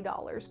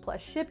 $40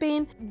 plus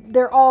shipping.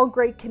 They're all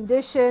great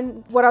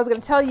condition. What I was gonna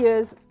tell you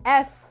is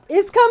S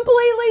is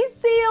completely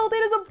sealed.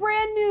 It is a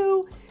brand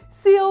new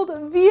sealed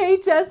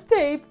VHS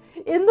tape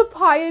in the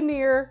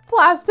Pioneer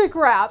plastic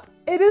wrap.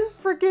 It is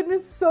freaking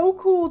so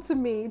cool to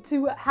me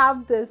to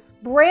have this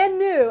brand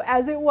new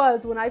as it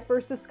was when I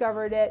first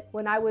discovered it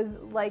when I was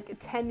like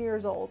 10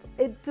 years old.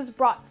 It just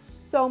brought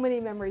so many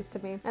memories to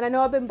me. And I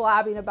know I've been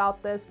blabbing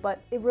about this,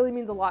 but it really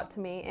means a lot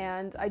to me.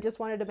 And I just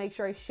wanted to make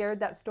sure I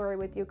shared that story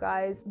with you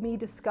guys. Me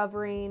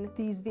discovering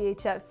these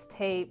VHS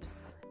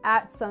tapes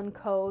at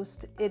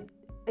Suncoast, it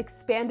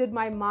expanded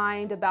my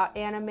mind about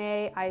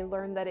anime. I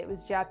learned that it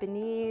was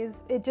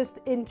Japanese. It just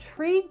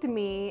intrigued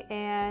me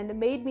and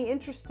made me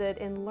interested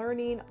in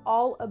learning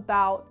all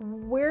about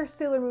where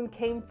Sailor Moon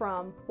came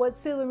from, what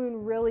Sailor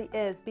Moon really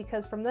is,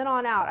 because from then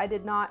on out, I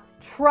did not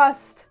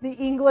trust the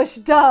English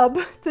dub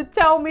to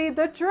tell me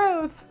the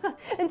truth.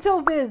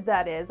 Until Viz,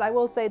 that is. I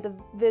will say the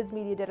Viz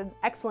Media did an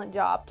excellent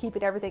job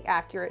keeping everything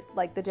accurate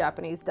like the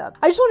Japanese dub.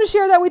 I just want to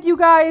share that with you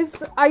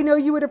guys. I know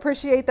you would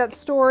appreciate that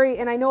story,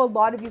 and I know a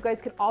lot of you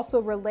guys can also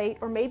relate,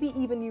 or maybe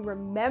even you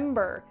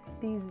remember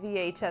these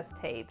VHS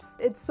tapes.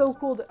 It's so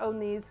cool to own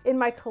these in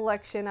my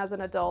collection as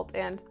an adult,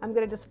 and I'm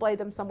gonna display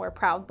them somewhere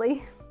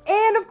proudly.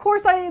 And of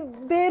course,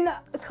 I've been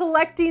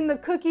collecting the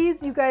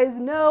cookies. You guys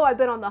know I've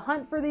been on the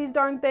hunt for these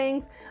darn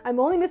things. I'm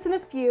only missing a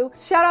few.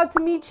 Shout out to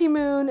Michi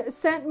Moon,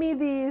 sent me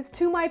these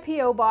to my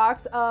P.O.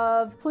 box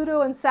of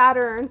Pluto and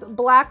Saturn's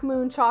Black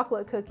Moon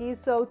chocolate cookies.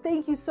 So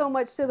thank you so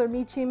much, Sailor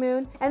Michi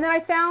Moon. And then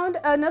I found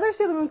another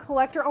Sailor Moon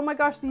collector. Oh my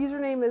gosh, the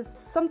username is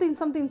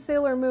something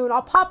Sailor Moon.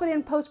 I'll pop it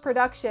in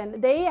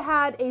post-production. They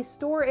had a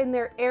store in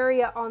their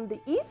area on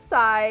the east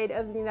side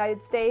of the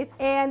United States,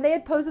 and they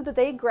had posted that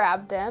they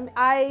grabbed them.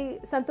 I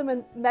sent them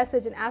a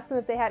message and asked them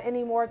if they had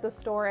any more at the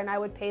store, and I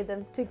would pay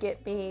them to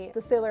get me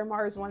the Sailor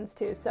Mars ones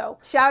too. So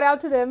shout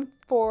out to them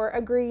for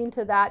agreeing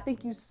to that.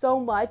 Thank you so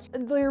much.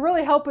 You're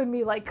really helping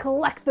me like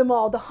collect them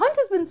all. The hunt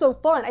has been so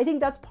fun. I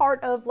think that's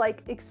part of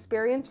like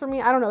experience for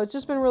me. I don't know, it's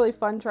just been really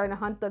fun trying to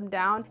hunt them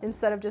down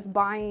instead of just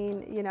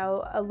buying, you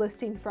know, a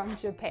listing from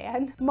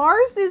Japan.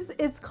 Mars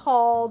is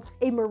called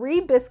a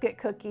Marie biscuit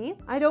cookie.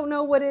 I don't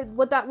know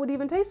what that would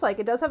even taste like.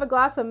 It does have a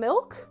glass of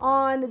milk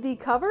on the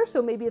cover,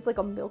 so maybe it's like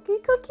a milky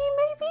cookie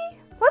maybe?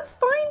 Let's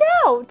find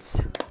out.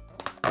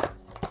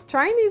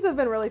 Trying these have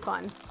been really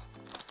fun.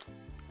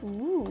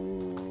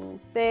 Ooh,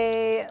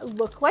 they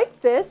look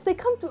like this. They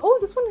come through, oh,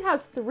 this one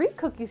has 3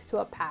 cookies to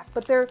a pack,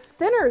 but they're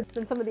thinner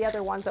than some of the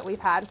other ones that we've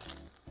had.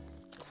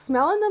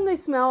 Smelling them, they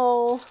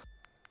smell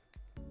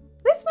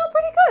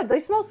pretty good.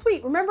 They smell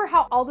sweet. Remember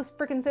how all this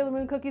freaking Sailor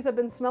Moon cookies have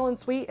been smelling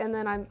sweet and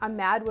then I'm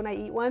mad when I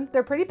eat one?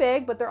 They're pretty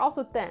big, but they're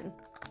also thin.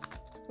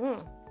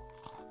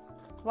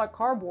 Like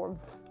cardboard.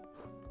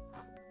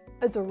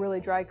 It's a really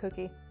dry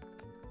cookie.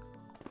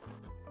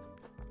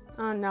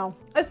 Oh no,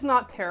 it's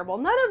not terrible.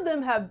 None of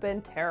them have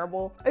been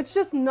terrible. It's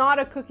just not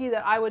a cookie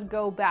that I would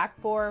go back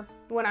for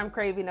when I'm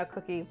craving a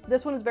cookie.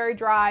 This one is very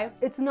dry.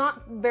 It's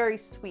not very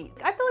sweet.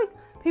 I feel like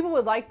people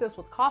would like this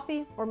with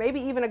coffee or maybe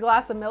even a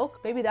glass of milk.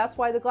 Maybe that's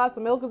why the glass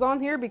of milk is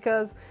on here,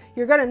 because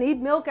you're gonna need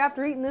milk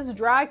after eating this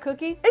dry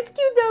cookie. It's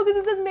cute though,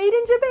 because it says made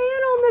in Japan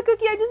on the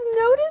cookie. I just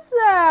noticed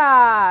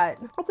that.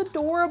 That's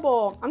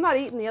adorable. I'm not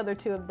eating the other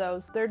 2 of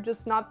those. They're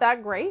just not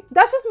that great.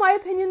 That's just my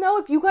opinion though.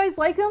 If you guys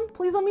like them,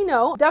 please let me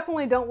know.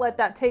 Definitely don't let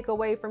that take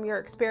away from your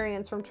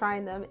experience from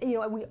trying them. You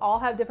know, we all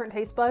have different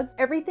taste buds.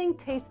 Everything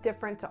tastes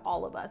different to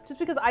all of us. Just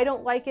because I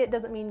don't like it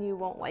doesn't mean you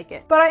won't like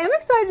it. But I am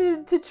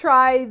excited to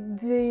try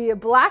the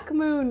Black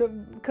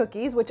Moon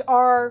cookies, which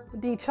are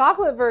the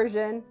chocolate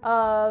version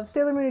of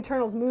Sailor Moon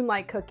Eternal's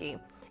Moonlight cookie.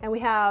 And we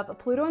have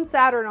Pluto and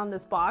Saturn on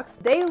this box.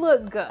 They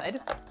look good.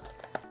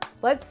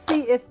 Let's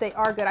see if they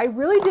are good. I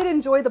really did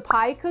enjoy the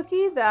pie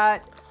cookie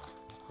that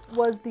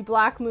was the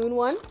Black Moon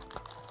one.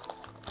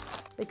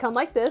 They come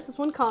like this. This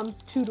one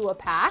comes 2 to a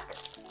pack.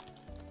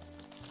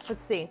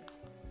 Let's see.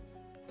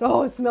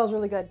 Oh, it smells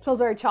really good. It smells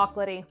very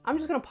chocolatey. I'm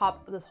just gonna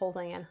pop this whole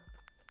thing in.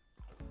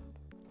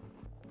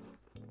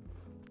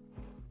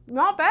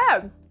 Not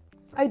bad.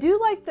 I do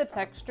like the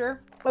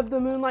texture of the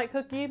Moonlight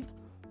cookie.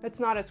 It's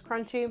not as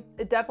crunchy.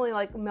 It definitely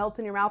like melts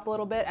in your mouth a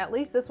little bit. At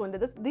least this one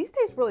did. These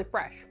taste really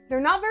fresh.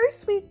 They're not very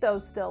sweet though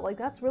still. Like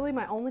that's really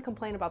my only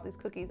complaint about these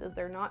cookies is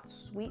they're not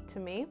sweet to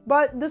me.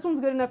 But this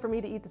one's good enough for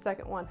me to eat the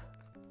second one.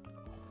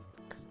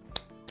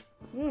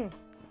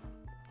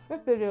 This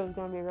video is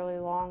gonna be really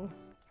long.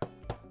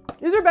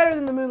 These are better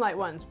than the Moonlight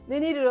ones. They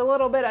needed a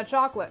little bit of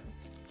chocolate.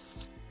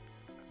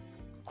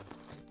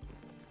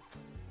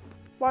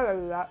 Why did I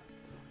do that?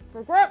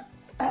 Regret.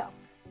 I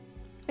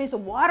need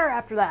some water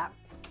after that.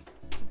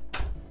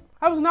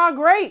 That was not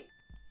great.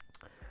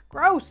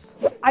 Gross.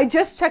 I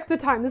just checked the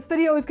time. This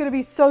video is gonna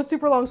be so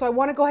super long, so I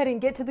wanna go ahead and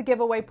get to the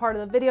giveaway part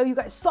of the video. You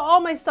guys saw all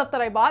my stuff that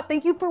I bought.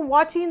 Thank you for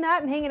watching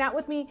that and hanging out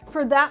with me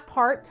for that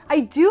part. I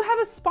do have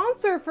a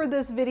sponsor for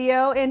this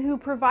video and who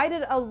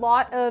provided a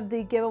lot of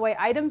the giveaway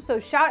items, so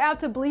shout out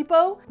to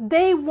Bleepo.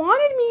 They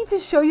wanted me to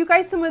show you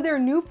guys some of their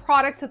new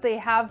products that they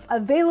have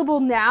available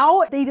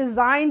now. They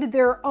designed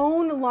their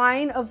own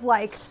line of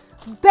like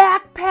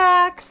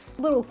backpacks,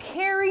 little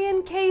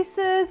carrying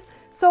cases.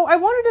 So I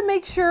wanted to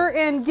make sure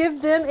and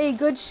give them a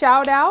good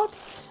shout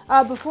out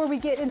before we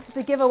get into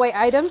the giveaway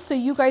items so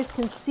you guys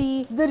can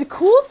see the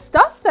cool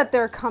stuff that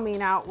they're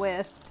coming out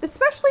with.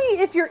 Especially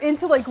if you're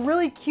into like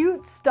really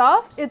cute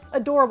stuff, it's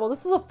adorable.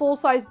 This is a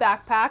full-size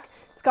backpack.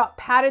 It's got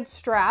padded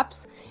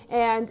straps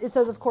and it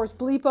says, of course,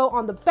 Bleepo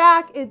on the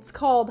back. It's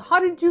called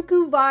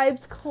Harajuku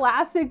Vibes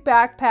Classic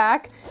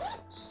Backpack.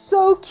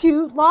 So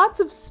cute, lots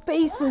of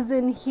spaces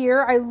in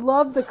here. I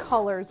love the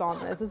colors on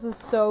this. This is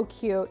so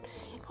cute.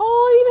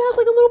 Oh, it even has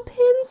like a little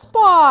pin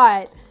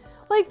spot.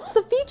 Like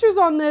the features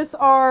on this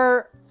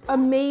are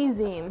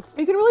amazing.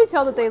 You can really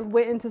tell that they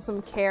went into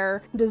some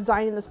care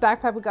designing this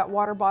backpack. We got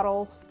water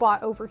bottle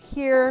spot over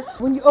here.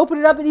 When you open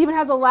it up, it even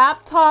has a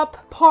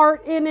laptop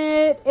part in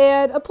it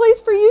and a place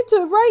for you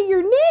to write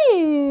your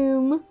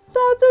name.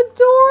 That's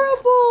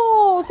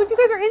adorable. So if you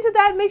guys are into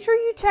that, make sure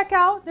you check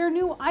out their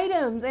new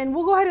items. And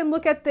we'll go ahead and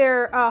look at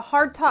their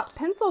hardtop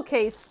pencil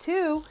case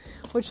too,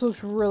 which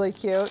looks really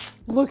cute.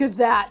 Look at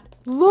that.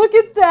 Look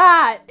at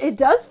that. It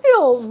does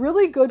feel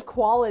really good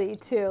quality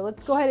too.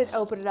 Let's go ahead and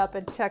open it up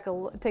and take a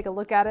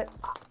look at it.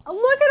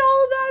 Look at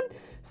all of that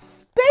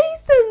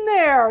space in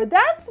there.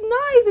 That's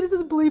nice. And it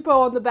says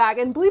Bleepo on the back.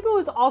 And Bleepo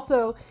is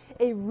also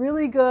a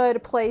really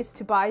good place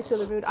to buy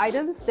Sailor Moon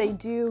items. They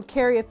do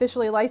carry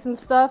officially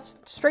licensed stuff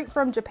straight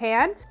from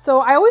Japan. So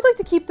I always like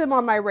to keep them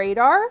on my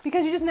radar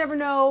because you just never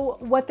know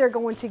what they're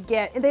going to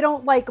get. And they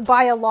don't like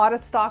buy a lot of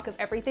stock of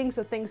everything,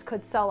 so things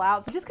could sell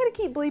out. So just kind of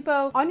keep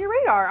Bleepo on your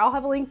radar. I'll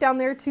have a link down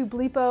there to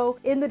Bleepo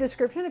in the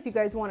description if you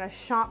guys want to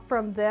shop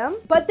from them.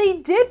 But they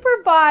did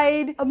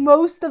provide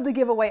most of the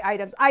giveaway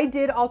items. I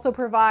did also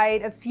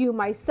provide a few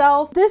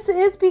myself. This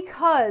is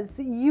because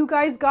you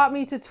guys got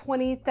me to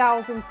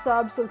 20,000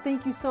 subs, so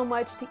thank you so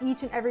much to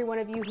each and every one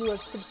of you who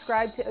have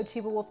subscribed to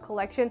Ochibawolf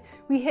Collection.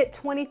 We hit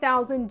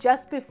 20,000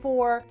 just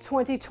before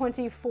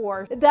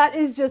 2024. That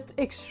is just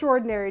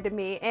extraordinary to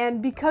me,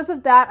 and because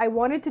of that, I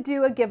wanted to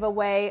do a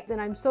giveaway, and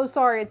I'm so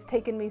sorry it's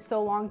taken me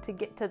so long to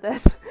get to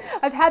this.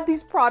 I've had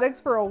these products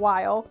for a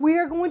while. We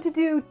are going to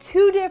do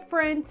 2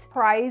 different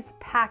prize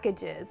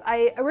packages.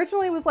 I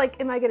originally was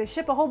like, am I gonna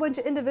ship a whole bunch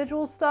of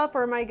individual stuff,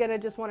 or am I gonna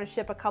just wanna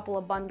ship a couple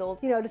of bundles?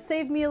 You know, to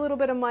save me a little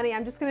bit of money,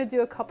 I'm just gonna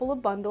do a couple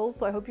of bundles,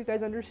 so I hope you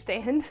guys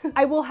understand.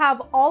 I will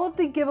have all of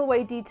the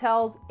giveaway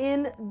details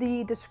in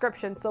the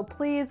description, so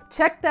please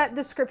check that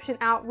description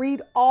out.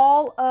 Read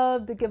all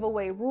of the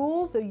giveaway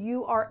rules so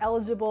you are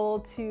eligible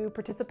to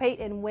participate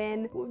and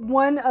win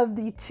one of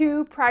the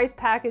 2 prize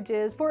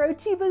packages for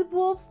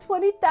Ochibawolf's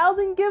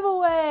 20,000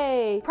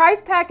 giveaway.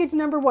 Prize package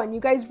number 1. You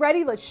guys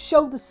ready? Let's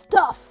show the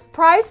stuff.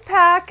 Prize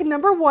pack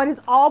number 1 is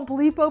all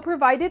Bleepo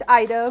provided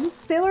items.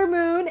 Sailor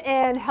Moon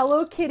and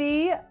Hello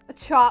Kitty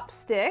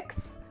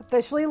chopsticks,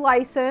 officially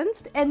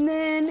licensed. And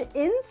then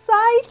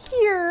inside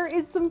here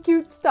is some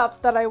cute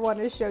stuff that I want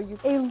to show you.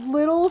 A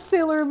little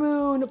Sailor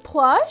Moon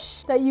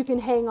plush that you can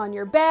hang on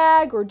your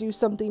bag or do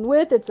something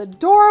with. It's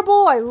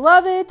adorable. I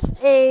love it.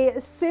 A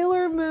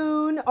Sailor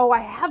Moon. Oh, I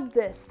have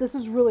this. This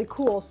is really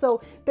cool.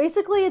 So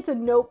basically it's a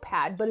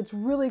notepad, but it's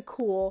really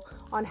cool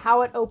on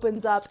how it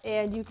opens up,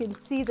 and you can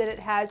see that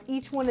it has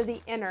each one of the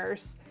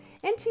inners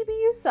and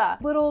Chibi-Usa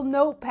little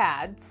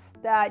notepads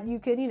that you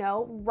can, you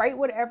know, write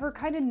whatever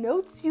kind of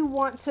notes you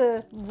want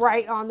to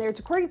write on there. It's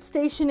great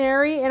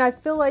stationery, and I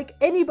feel like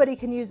anybody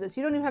can use this.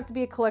 You don't even have to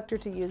be a collector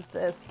to use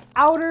this.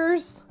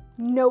 Outers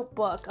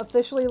notebook,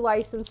 officially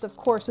licensed, of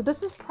course. So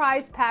this is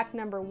prize pack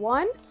number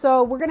 1.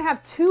 So we're gonna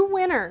have 2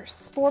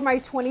 winners for my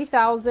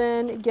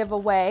 20,000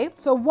 giveaway.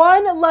 So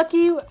one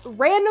lucky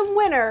random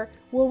winner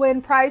will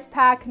win prize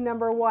pack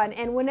number 1.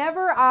 And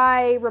whenever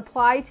I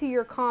reply to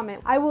your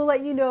comment, I will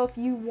let you know if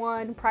you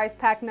won prize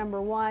pack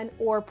number 1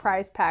 or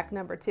prize pack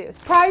number 2.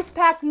 Prize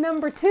pack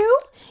number 2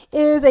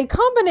 is a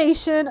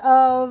combination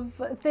of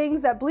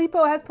things that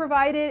Bleepo has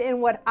provided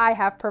and what I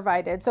have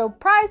provided. So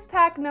prize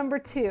pack number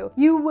 2,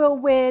 you will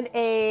win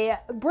a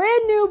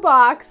brand new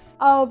box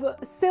of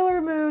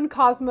Sailor Moon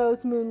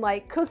Cosmos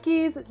Moonlight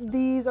cookies.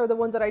 These are the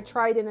ones that I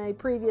tried in a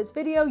previous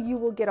video. You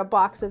will get a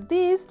box of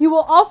these. You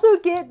will also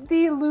get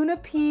the Luna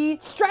P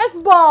stress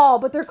ball,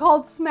 but they're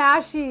called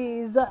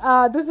Smashies.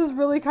 This is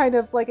really kind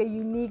of like a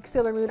unique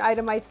Sailor Moon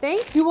item, I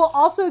think. You will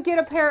also get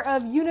a pair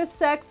of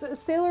unisex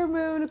Sailor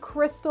Moon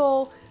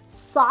crystal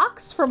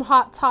socks from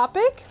Hot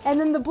Topic. And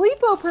then the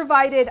Bleepo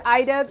provided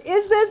item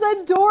is this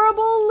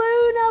adorable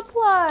Luna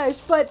plush.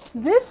 But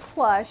this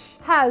plush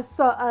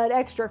has an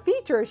extra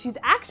feature. She's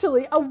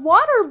actually a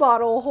water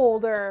bottle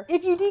holder.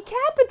 If you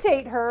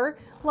decapitate her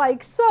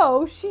like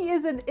so, she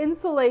is an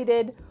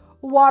insulated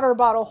water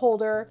bottle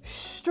holder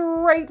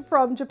straight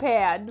from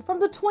Japan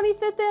from the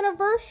 25th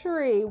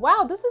anniversary.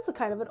 Wow, this is the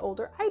kind of an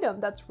older item.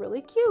 That's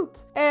really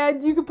cute.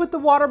 And you can put the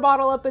water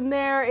bottle up in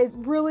there. It's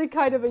really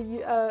kind of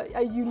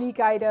a unique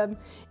item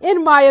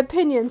in my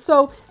opinion.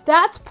 So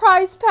that's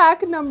prize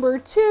pack number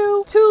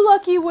 2. 2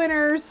 lucky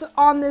winners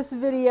on this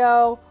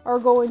video are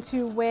going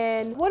to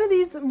win one of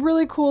these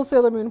really cool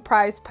Sailor Moon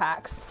prize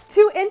packs.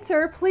 To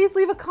enter, please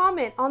leave a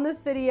comment on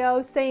this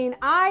video saying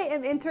I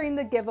am entering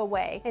the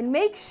giveaway, and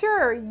make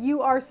sure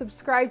you are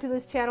subscribed to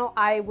this channel.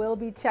 I will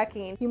be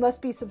checking. You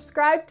must be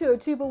subscribed to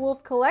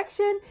Ochibawolf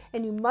Collection,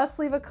 and you must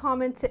leave a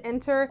comment to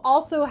enter.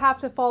 Also have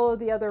to follow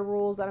the other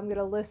rules that I'm going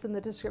to list in the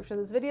description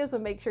of this video, so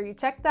make sure you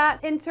check that.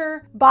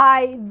 Enter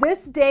by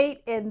this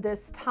date and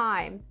this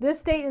time.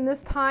 This date and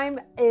this time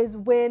is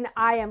when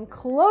I am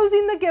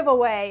closing the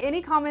giveaway.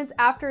 Any comments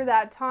after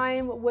that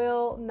time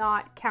will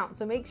not count.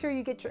 So make sure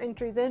you get your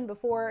entries in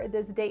before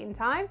this date and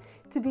time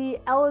to be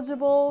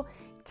eligible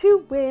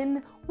to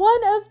win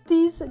one of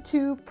these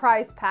 2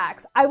 prize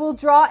packs. I will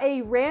draw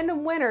a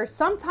random winner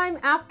sometime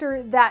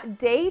after that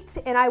date,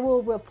 and I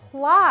will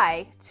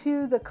reply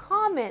to the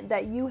comment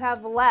that you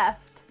have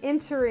left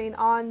entering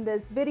on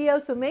this video.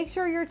 So make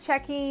sure you're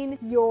checking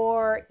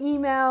your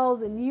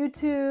emails and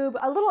YouTube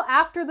a little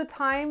after the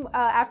time,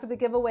 after the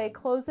giveaway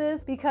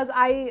closes, because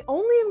I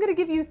only am gonna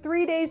give you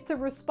 3 days to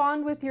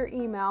respond with your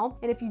email.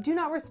 And if you do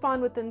not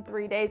respond within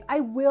 3 days, I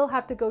will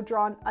have to go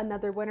draw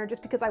another winner,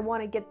 just because I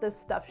wanna get this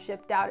stuff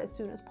shipped out as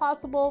soon as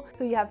possible.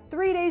 So you have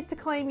 3 days to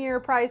claim your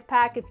prize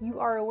pack if you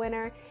are a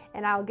winner,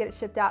 and I'll get it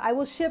shipped out. I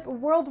will ship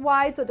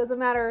worldwide, so it doesn't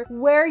matter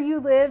where you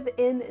live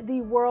in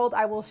the world,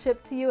 I will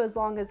ship to you as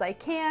long as I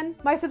can.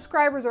 My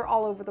subscribers are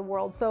all over the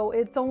world, so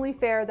it's only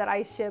fair that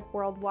I ship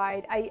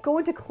worldwide. I'm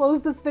going to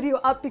close this video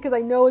up because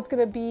I know it's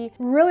gonna be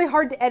really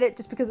hard to edit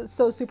just because it's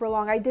so super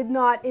long. I did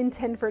not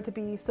intend for it to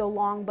be so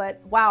long,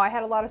 but wow, I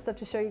had a lot of stuff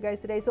to show you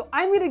guys today. So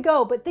I'm gonna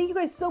go, but thank you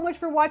guys so much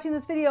for watching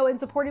this video and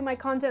supporting my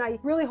content. I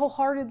really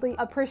wholeheartedly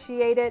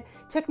appreciate it.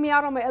 Check me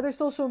out on my other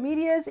social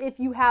medias if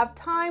you have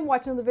time.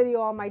 Watch another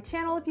video on my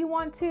channel if you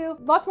want to.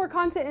 Lots more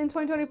content in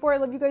 2024. I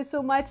love you guys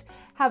so much.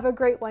 Have a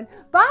great one.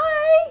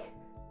 Bye!